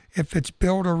 And if it's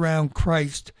built around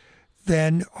Christ,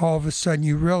 then all of a sudden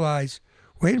you realize,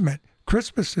 wait a minute,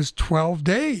 Christmas is 12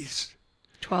 days.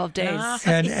 12 days.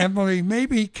 And Emily,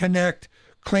 maybe connect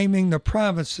claiming the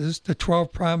promises, the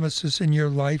 12 promises in your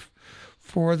life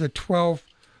for the 12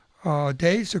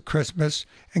 days of Christmas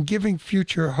and giving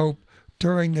future hope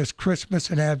during this Christmas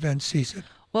and Advent season.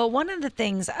 Well, one of the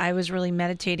things I was really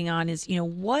meditating on is,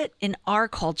 what in our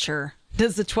culture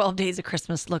does the 12 days of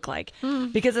Christmas look like?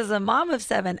 Because as a mom of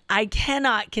 7, I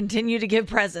cannot continue to give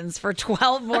presents for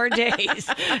 12 more days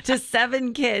to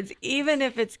 7 kids, even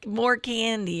if it's more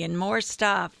candy and more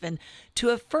stuff. And to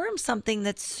affirm something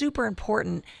that's super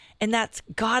important, and that's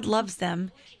God loves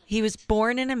them. He was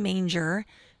born in a manger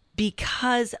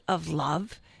because of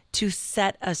love to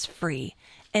set us free.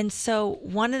 And so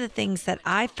one of the things that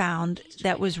I found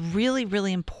that was really,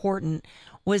 really important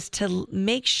was to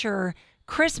make sure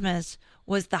Christmas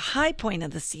was the high point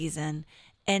of the season,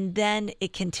 and then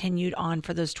it continued on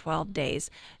for those 12 days.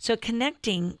 So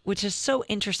connecting, which is so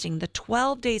interesting, the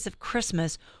 12 days of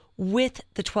Christmas with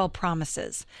the 12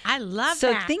 promises. I love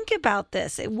so that. So think about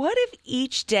this. What if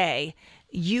each day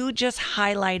you just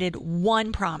highlighted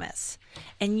one promise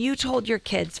and you told your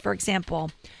kids, for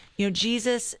example,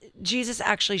 Jesus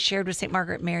actually shared with St.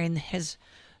 Margaret Mary in his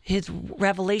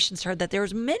revelations to her that there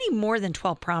was many more than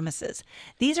 12 promises.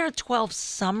 These are 12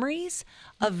 summaries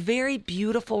of very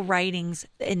beautiful writings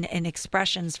and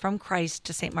expressions from Christ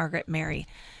to St. Margaret Mary.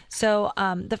 So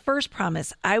the first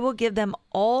promise, I will give them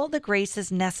all the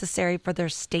graces necessary for their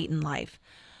state in life.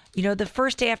 The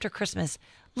first day after Christmas,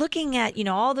 looking at,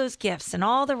 all those gifts and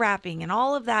all the wrapping and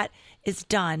all of that is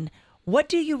done. What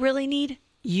do you really need?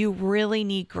 You really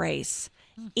need grace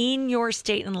in your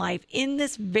state in life, in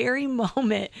this very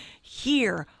moment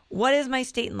here. What is my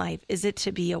state in life? Is it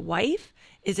to be a wife?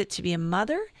 Is it to be a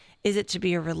mother? Is it to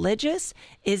be a religious?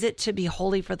 Is it to be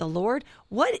holy for the Lord?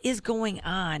 What is going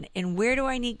on, and where do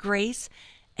I need grace?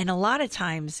 And a lot of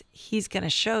times he's going to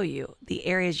show you the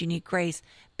areas you need grace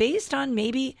based on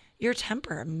maybe your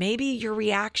temper, maybe your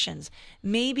reactions,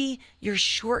 maybe your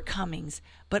shortcomings,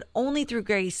 but only through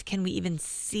grace can we even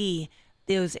see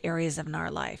those areas in our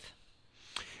life.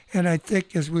 And I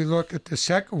think as we look at the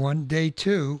second one, day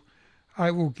 2,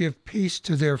 I will give peace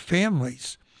to their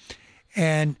families.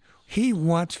 And he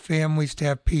wants families to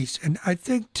have peace. And I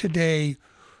think today,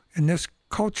 in this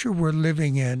culture we're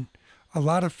living in, a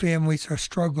lot of families are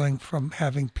struggling from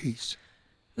having peace.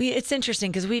 It's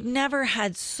interesting because we've never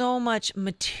had so much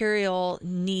material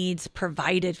needs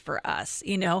provided for us.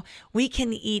 We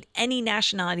can eat any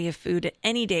nationality of food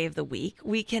any day of the week.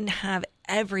 We can have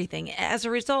everything. As a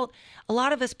result, a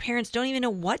lot of us parents don't even know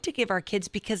what to give our kids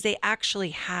because they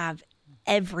actually have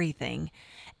everything.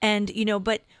 And,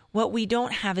 but what we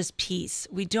don't have is peace.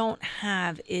 We don't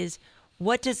have is,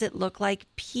 what does it look like?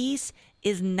 Peace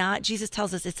is not, Jesus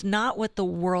tells us, it's not what the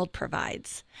world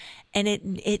provides. And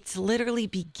it's literally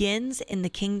begins in the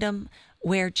kingdom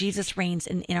where Jesus reigns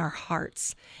in our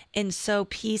hearts. And so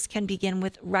peace can begin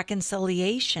with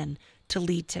reconciliation to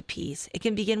lead to peace. It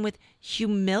can begin with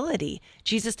humility.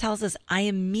 Jesus tells us, I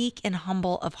am meek and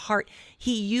humble of heart.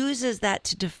 He uses that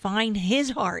to define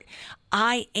his heart.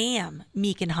 I am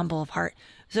meek and humble of heart.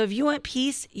 So if you want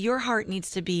peace, your heart needs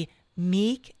to be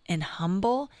meek and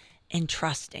humble and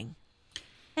trusting.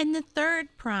 And the third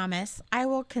promise, I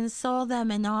will console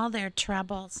them in all their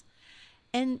troubles.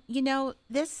 And,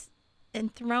 this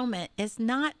enthronement is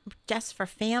not just for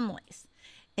families.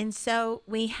 And so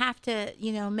we have to,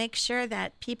 make sure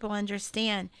that people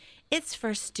understand it's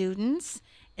for students,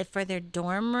 it's for their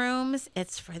dorm rooms,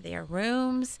 it's for their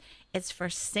rooms, it's for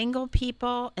single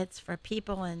people, it's for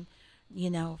people in,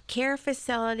 care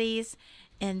facilities,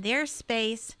 in their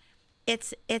space.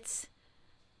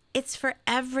 It's for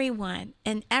everyone,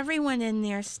 and everyone in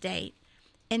their state,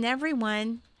 and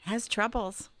everyone has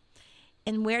troubles.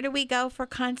 And where do we go for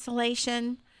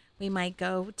consolation? We might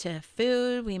go to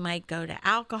food, we might go to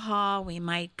alcohol, we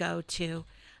might go to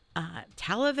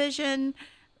television,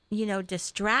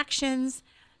 distractions,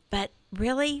 but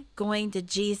really going to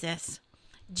Jesus.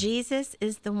 Jesus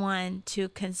is the one to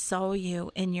console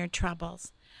you in your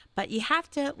troubles, but you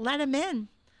have to let him in.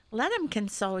 Let him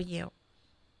console you.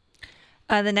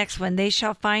 The next one, they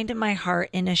shall find in my heart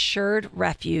an assured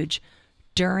refuge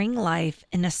during life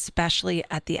and especially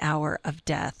at the hour of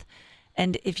death.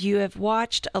 And if you have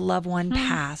watched a loved one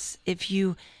pass, if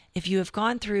you have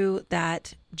gone through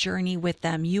that journey with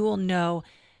them, you will know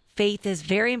faith is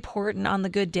very important on the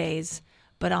good days,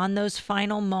 but on those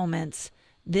final moments,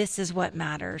 this is what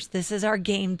matters. This is our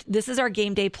game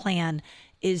day plan,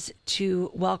 is to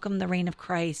welcome the reign of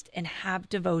Christ and have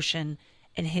devotion,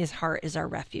 and his heart is our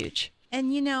refuge.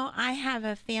 And I have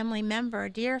a family member, a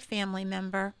dear family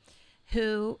member,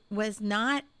 who was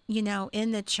not,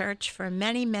 in the church for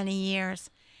many, many years.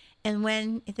 And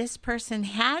when this person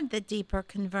had the deeper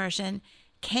conversion,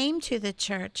 came to the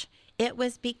church, it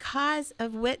was because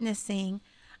of witnessing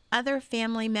other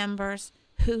family members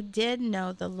who did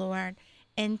know the Lord,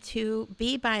 and to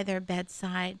be by their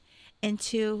bedside and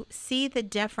to see the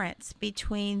difference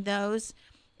between those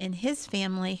in his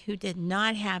family who did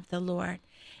not have the Lord.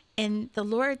 And the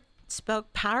Lord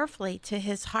spoke powerfully to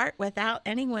his heart without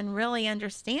anyone really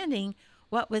understanding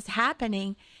what was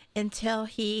happening until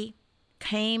he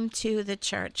came to the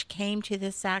church, came to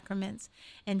the sacraments,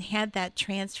 and had that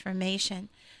transformation.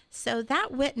 So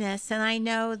that witness, and I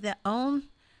know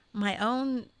my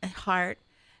own heart,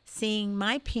 seeing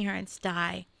my parents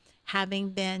die, having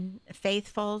been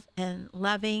faithful and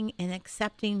loving and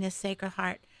accepting the Sacred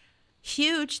Heart.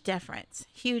 Huge difference,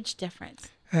 huge difference.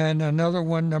 And another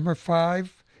one, number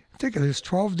 5, I think it is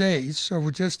 12 days, so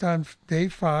we're just on day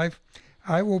 5.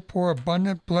 I will pour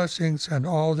abundant blessings on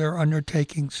all their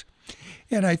undertakings.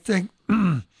 And I think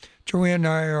Joanne and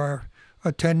I are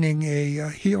attending a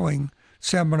healing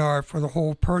seminar for the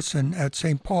whole person at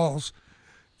St. Paul's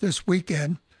this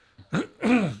weekend.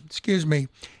 Excuse me.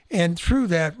 And through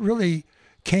that really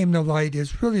came to light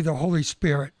is really the Holy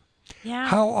Spirit. Yeah.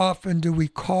 How often do we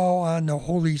call on the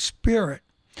Holy Spirit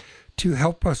to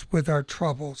help us with our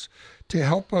troubles, to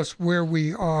help us where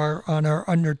we are on our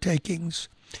undertakings?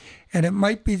 And it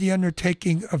might be the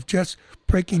undertaking of just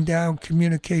breaking down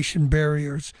communication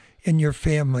barriers in your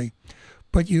family.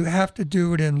 But you have to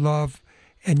do it in love,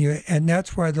 and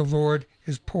that's why the Lord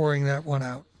is pouring that one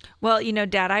out. Well,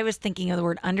 Dad, I was thinking of the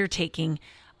word undertaking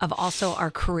of also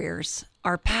our careers,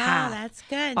 our path. Oh, that's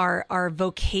good. Our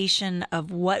vocation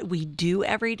of what we do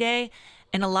every day.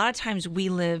 And a lot of times we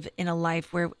live in a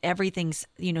life where everything's,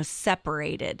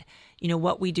 separated.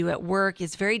 What we do at work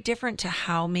is very different to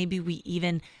how maybe we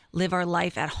even live our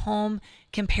life at home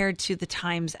compared to the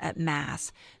times at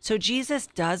Mass. So Jesus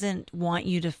doesn't want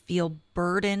you to feel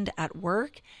burdened at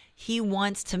work. He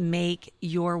wants to make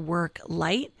your work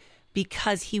light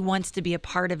because he wants to be a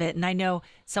part of it. And I know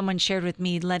someone shared with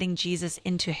me letting Jesus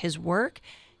into his work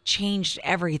changed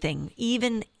everything.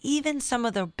 Even some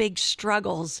of the big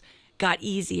struggles got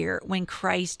easier when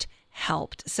Christ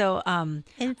helped. So,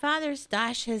 and Father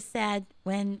Stosh has said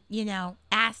when,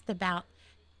 asked about,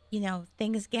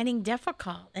 things getting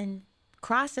difficult and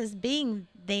crosses being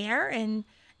there and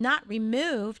not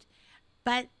removed,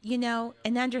 but,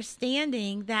 an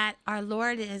understanding that our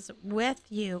Lord is with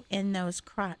you in those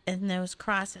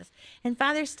crosses. And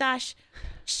Father Stosh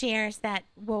shares that,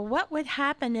 well, what would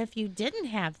happen if you didn't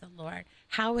have the Lord?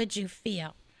 How would you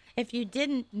feel if you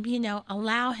didn't,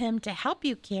 allow him to help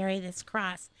you carry this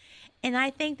cross? And I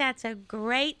think that's a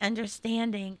great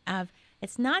understanding of,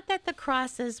 it's not that the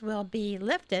crosses will be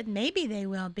lifted, maybe they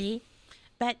will be,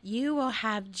 but you will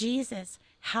have Jesus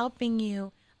helping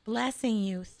you, blessing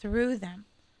you through them.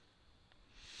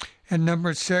 And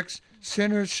number 6,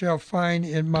 sinners shall find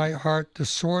in my heart the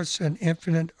source and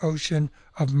infinite ocean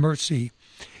of mercy.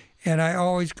 And I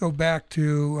always go back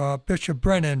to Bishop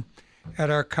Brennan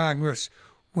at our Congress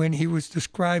when he was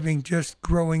describing just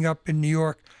growing up in New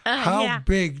York, how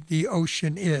big the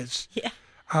ocean is. Yeah.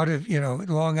 Out of,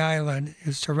 Long Island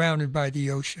is surrounded by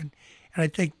the ocean. And I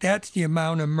think that's the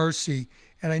amount of mercy.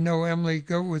 And I know, Emily,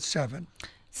 go with 7.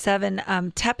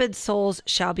 7, tepid souls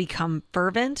shall become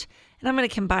fervent. And I'm going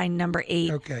to combine number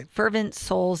 8. Okay. Fervent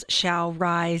souls shall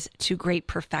rise to great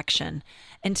perfection.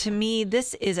 And to me,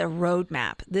 this is a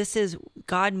roadmap. This is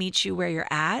God meets you where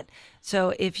you're at.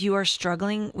 So if you are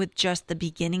struggling with just the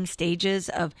beginning stages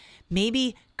of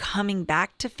maybe coming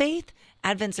back to faith,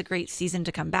 Advent's a great season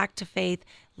to come back to faith,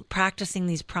 practicing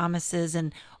these promises.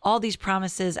 And all these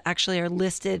promises actually are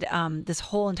listed, this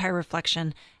whole entire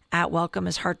reflection at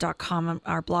welcomeisheart.com,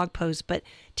 our blog post. But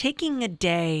taking a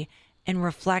day and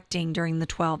reflecting during the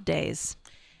 12 days.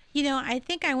 I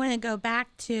think I want to go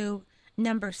back to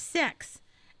number 6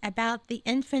 about the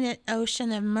infinite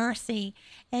ocean of mercy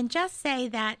and just say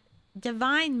that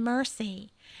divine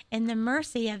mercy and the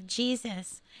mercy of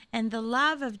Jesus and the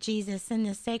love of Jesus in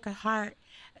the Sacred Heart,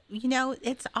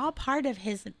 it's all part of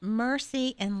his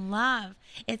mercy and love.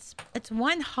 It's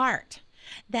one heart.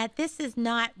 That this is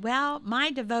not,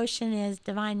 my devotion is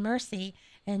divine mercy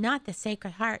and not the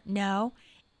Sacred Heart. No,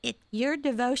 your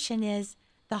devotion is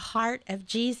the heart of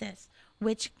Jesus,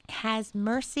 which has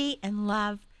mercy and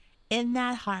love in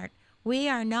that heart. We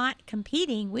are not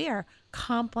competing. We are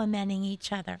complementing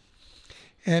each other.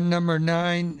 And number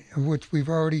 9, which we've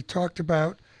already talked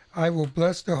about, I will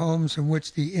bless the homes in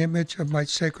which the image of my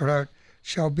Sacred Heart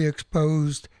shall be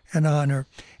exposed and honored.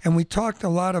 And we talked a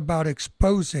lot about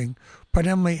exposing, but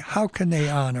Emily, how can they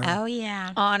honor? Oh,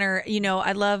 yeah. Honor.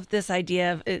 I love this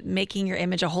idea of making your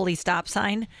image a holy stop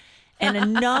sign. And a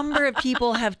number of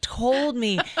people have told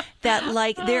me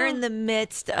that they're in the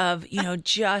midst of,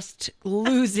 just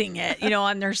losing it,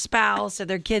 on their spouse or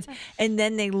their kids. And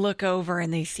then they look over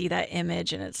and they see that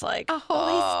image and it's like, a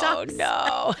holy stop sign.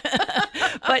 No.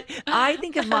 But I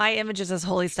think of my images as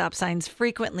holy stop signs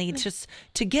frequently just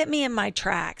to get me in my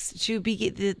tracks, to be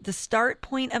the start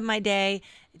point of my day,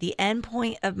 the end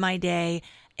point of my day,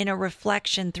 in a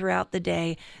reflection throughout the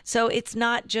day. So it's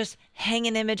not just hang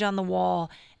an image on the wall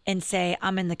and say,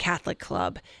 I'm in the Catholic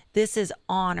club. This is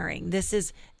honoring. This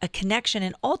is a connection.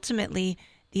 And ultimately,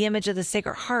 the image of the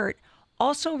Sacred Heart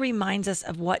also reminds us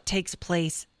of what takes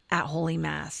place at Holy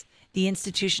Mass. the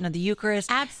institution of the Eucharist.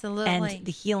 Absolutely. And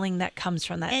the healing that comes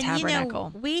from that and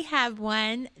tabernacle. We have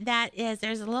one that is,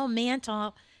 there's a little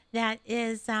mantle that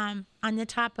is on the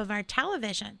top of our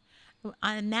television.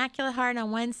 Immaculate Heart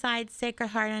on one side, Sacred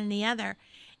Heart on the other.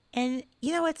 And,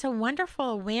 it's a wonderful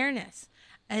awareness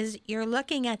as you're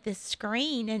looking at this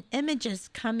screen and images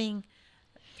coming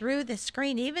through the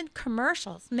screen, even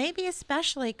commercials, maybe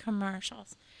especially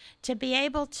commercials, to be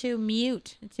able to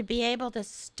mute, to be able to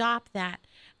stop that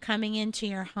coming into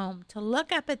your home, to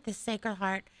look up at the Sacred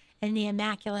Heart and the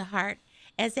Immaculate Heart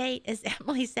as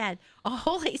Emily said, a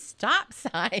holy stop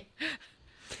sign.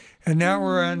 And now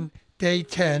we're on day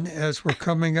 10. As we're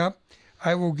coming up,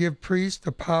 I will give priests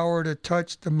the power to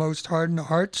touch the most hardened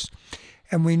hearts.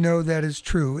 And we know that is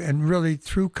true. And really,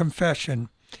 through confession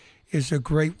is a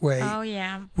great way. Oh,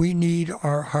 yeah. We need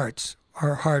our hearts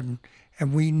are hardened.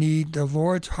 And we need the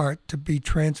Lord's heart to be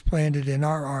transplanted in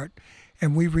our heart.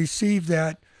 And we receive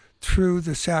that through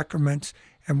the sacraments.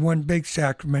 And one big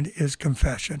sacrament is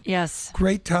confession. Yes.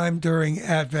 Great time during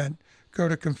Advent. Go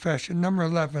to confession. Number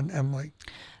 11, Emily.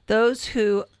 Those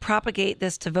who propagate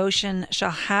this devotion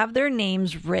shall have their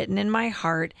names written in my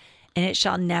heart, and it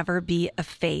shall never be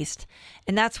effaced.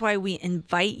 And that's why we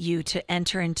invite you to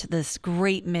enter into this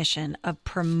great mission of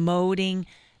promoting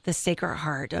the Sacred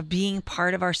Heart, of being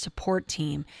part of our support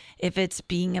team. If it's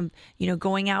being,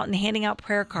 going out and handing out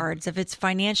prayer cards, if it's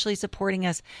financially supporting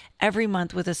us every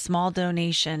month with a small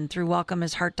donation through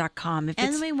welcomeisheart.com.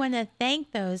 And we want to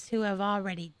thank those who have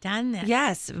already done this.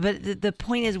 Yes, but the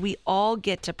point is we all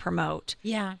get to promote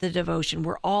the devotion.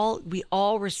 We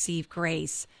all receive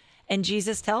grace. And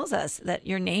Jesus tells us that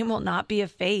your name will not be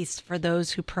effaced for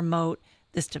those who promote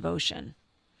this devotion.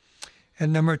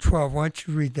 And number 12, why don't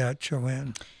you read that,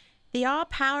 Joanne? The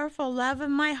all-powerful love of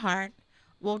my heart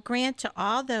will grant to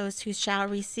all those who shall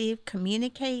receive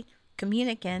communion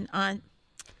on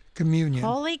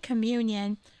Holy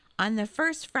Communion on the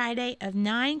first Friday of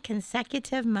 9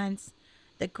 consecutive months,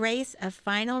 the grace of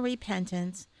final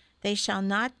repentance. They shall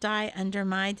not die under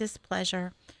my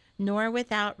displeasure, nor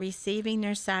without receiving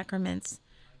their sacraments.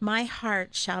 My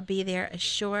heart shall be their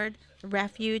assured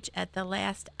refuge at the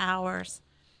last hours.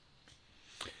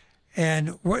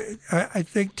 And what I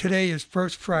think today is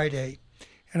First Friday,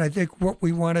 and I think what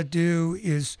we want to do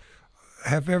is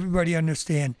have everybody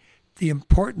understand the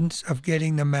importance of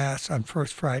getting the Mass on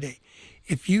First Friday.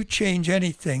 If you change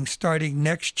anything starting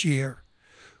next year,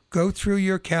 go through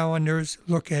your calendars,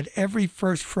 look at every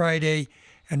First Friday,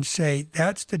 and say,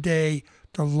 that's the day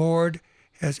the Lord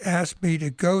has asked me to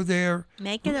go there.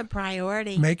 Make it a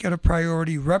priority. Make it a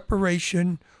priority.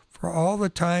 Reparation for all the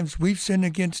times we've sinned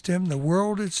against him, the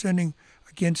world is sinning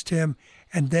against him,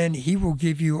 and then he will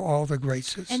give you all the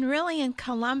graces. And really in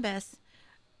Columbus,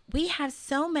 we have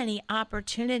so many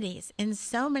opportunities and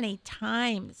so many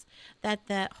times that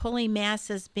the Holy Mass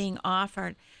is being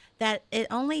offered that it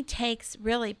only takes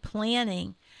really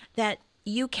planning that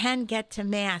you can get to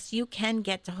Mass, you can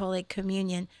get to Holy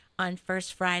Communion on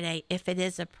First Friday if it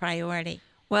is a priority.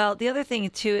 Well, the other thing,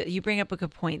 too, you bring up a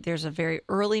good point. There's a very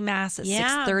early Mass at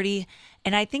 6:30.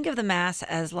 And I think of the Mass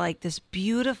as like this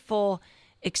beautiful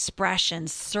expression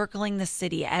circling the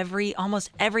city. Almost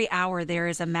every hour there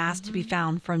is a Mass to be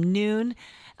found from noon.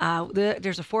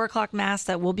 There's a 4 o'clock Mass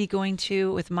that we'll be going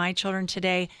to with my children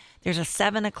today. There's a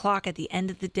 7 o'clock at the end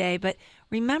of the day. But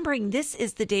remembering this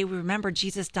is the day we remember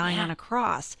Jesus dying on a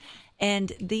cross.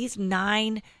 And these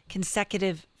 9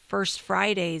 consecutive First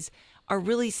Fridays are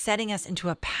really setting us into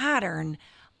a pattern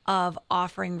of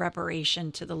offering reparation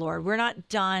to the Lord. We're not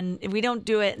done. We don't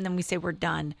do it and then we say we're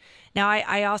done. Now,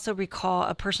 I also recall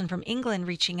a person from England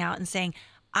reaching out and saying,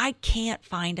 I can't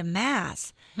find a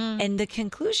Mass. And the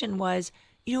conclusion was,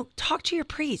 talk to your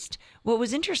priest. What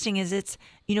was interesting is it's,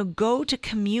 go to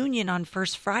communion on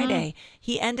First Friday.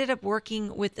 He ended up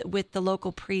working with the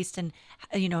local priest, and,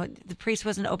 the priest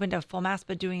wasn't open to a full Mass,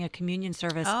 but doing a communion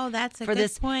service. Oh, that's a for good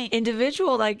this point.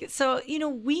 individual.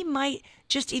 We might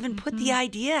just even put the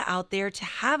idea out there to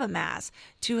have a Mass,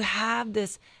 to have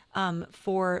this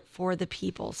for the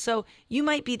people. So you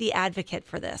might be the advocate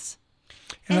for this.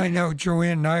 And I know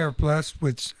Joanne and I are blessed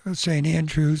with St.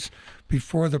 Andrew's.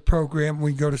 Before the program,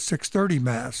 we go to 6:30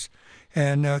 Mass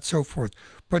and so forth.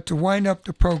 But to wind up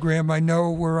the program, I know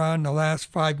we're on the last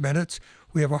 5 minutes.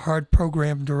 We have a hard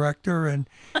program director, and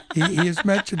he has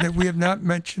mentioned that we have not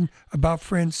mentioned about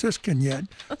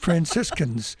Franciscans,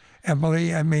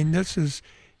 Emily. I mean, this is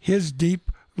his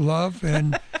deep love.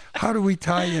 And how do we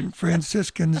tie in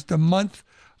Franciscans, the month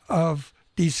of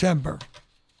December?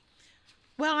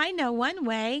 Well, I know one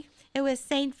way. It was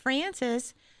St.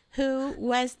 Francis who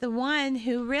was the one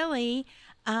who really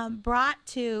brought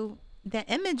to the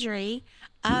imagery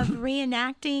of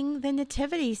reenacting the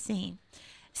nativity scene.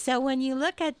 So when you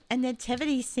look at a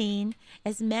nativity scene,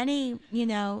 as many,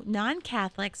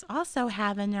 non-Catholics also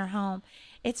have in their home,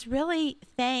 it's really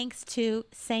thanks to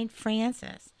St.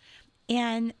 Francis.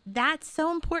 And that's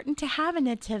so important to have a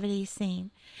nativity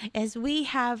scene. As we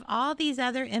have all these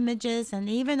other images, and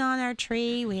even on our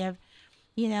tree, we have,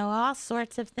 all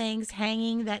sorts of things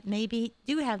hanging that maybe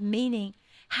do have meaning.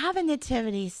 Have a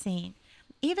nativity scene.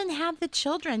 Even have the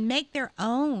children make their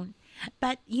own.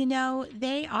 But,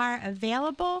 they are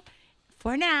available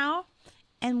for now,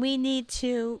 and we need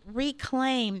to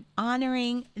reclaim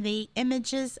honoring the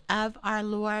images of our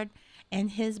Lord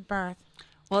and his birth.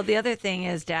 Well, the other thing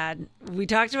is, Dad, we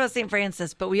talked about St.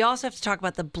 Francis, but we also have to talk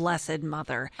about the Blessed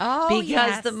Mother. Oh, because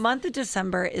yes. the month of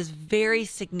December is very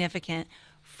significant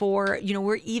for,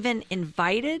 we're even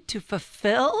invited to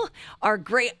fulfill our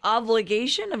great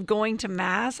obligation of going to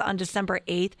Mass on December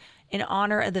 8th in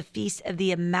honor of the Feast of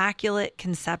the Immaculate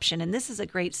Conception. And this is a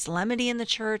great solemnity in the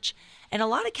church. And a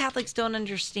lot of Catholics don't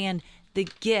understand the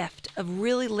gift of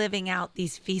really living out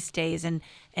these feast days and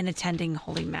attending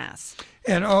Holy Mass.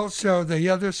 And also the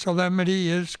other solemnity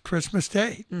is Christmas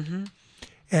Day. Mm-hmm.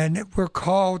 And we're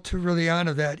called to really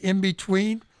honor that. In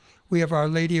between, we have Our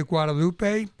Lady of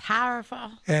Guadalupe.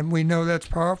 Powerful. And we know that's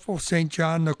powerful. St.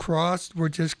 John the Cross, we're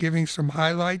just giving some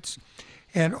highlights.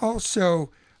 And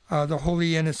also the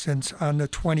Holy Innocents on the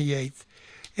 28th.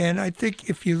 And I think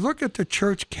if you look at the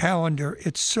church calendar,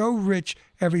 it's so rich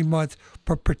every month,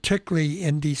 but particularly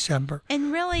in December.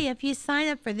 And really, if you sign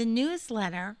up for the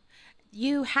newsletter,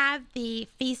 you have the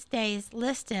feast days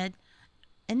listed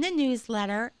in the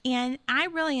newsletter. And I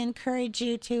really encourage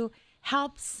you to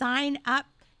help sign up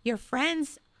your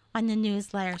friends on the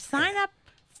newsletter. Sign up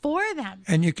for them.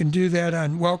 And you can do that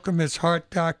on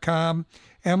welcomeisheart.com.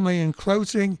 Emily, in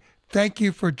closing, thank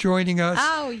you for joining us.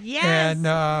 Oh, yes. And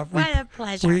what a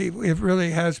pleasure. It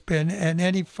really has been. And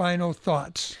any final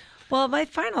thoughts? Well, my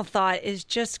final thought is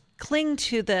just cling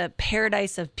to the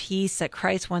paradise of peace that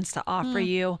Christ wants to offer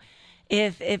you.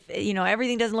 If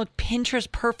everything doesn't look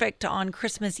Pinterest perfect on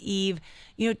Christmas Eve,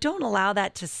 don't allow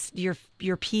that to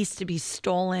your peace to be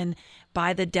stolen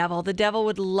by the devil. The devil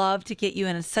would love to get you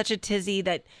in such a tizzy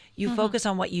that you focus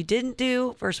on what you didn't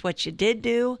do versus what you did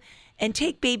do. And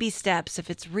take baby steps. If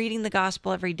it's reading the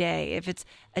gospel every day, if it's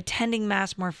attending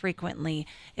Mass more frequently,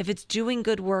 if it's doing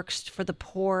good works for the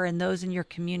poor and those in your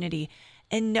community,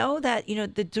 and know that,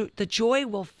 the joy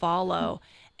will follow,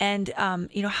 and,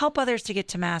 help others to get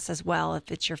to Mass as well.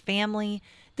 If it's your family,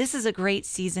 this is a great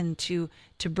season to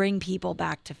bring people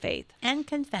back to faith. And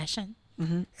confession.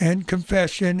 Mm-hmm. And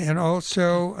confession, and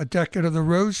also a decade of the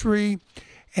Rosary.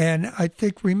 And I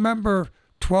think, remember,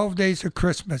 12 days of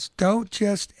Christmas. Don't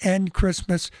just end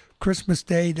Christmas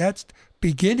Day. That's the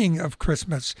beginning of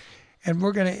Christmas. And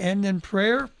we're going to end in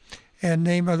prayer. In the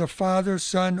name of the Father,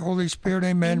 Son, Holy Spirit,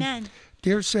 amen. Amen.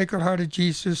 Dear Sacred Heart of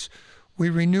Jesus,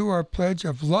 we renew our pledge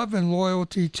of love and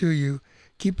loyalty to you.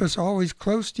 Keep us always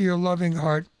close to your loving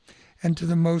heart and to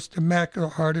the most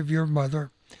immaculate heart of your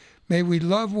mother. May we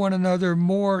love one another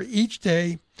more each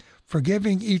day,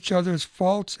 forgiving each other's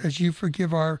faults as you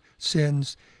forgive our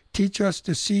sins. Teach us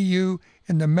to see you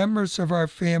in the members of our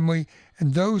family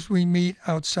and those we meet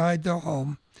outside the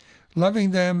home,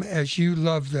 loving them as you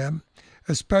love them,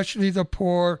 especially the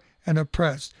poor and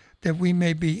oppressed, that we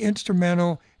may be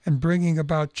instrumental in bringing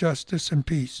about justice and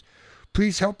peace.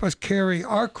 Please help us carry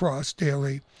our cross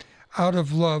daily out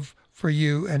of love for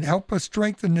you, and help us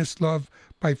strengthen this love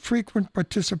by frequent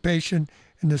participation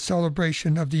in the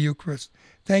celebration of the Eucharist.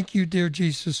 Thank you, dear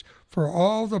Jesus, for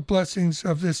all the blessings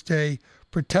of this day.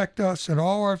 Protect us and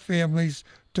all our families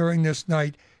during this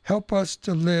night. Help us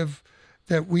to live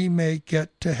that we may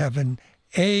get to heaven.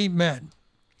 Amen.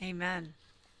 Amen.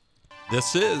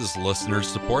 This is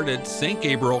listener-supported St.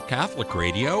 Gabriel Catholic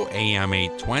Radio, AM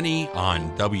 820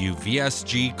 on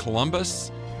WVSG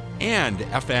Columbus and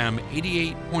FM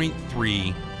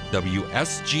 88.3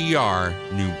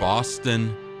 WSGR New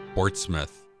Boston,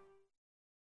 Portsmouth.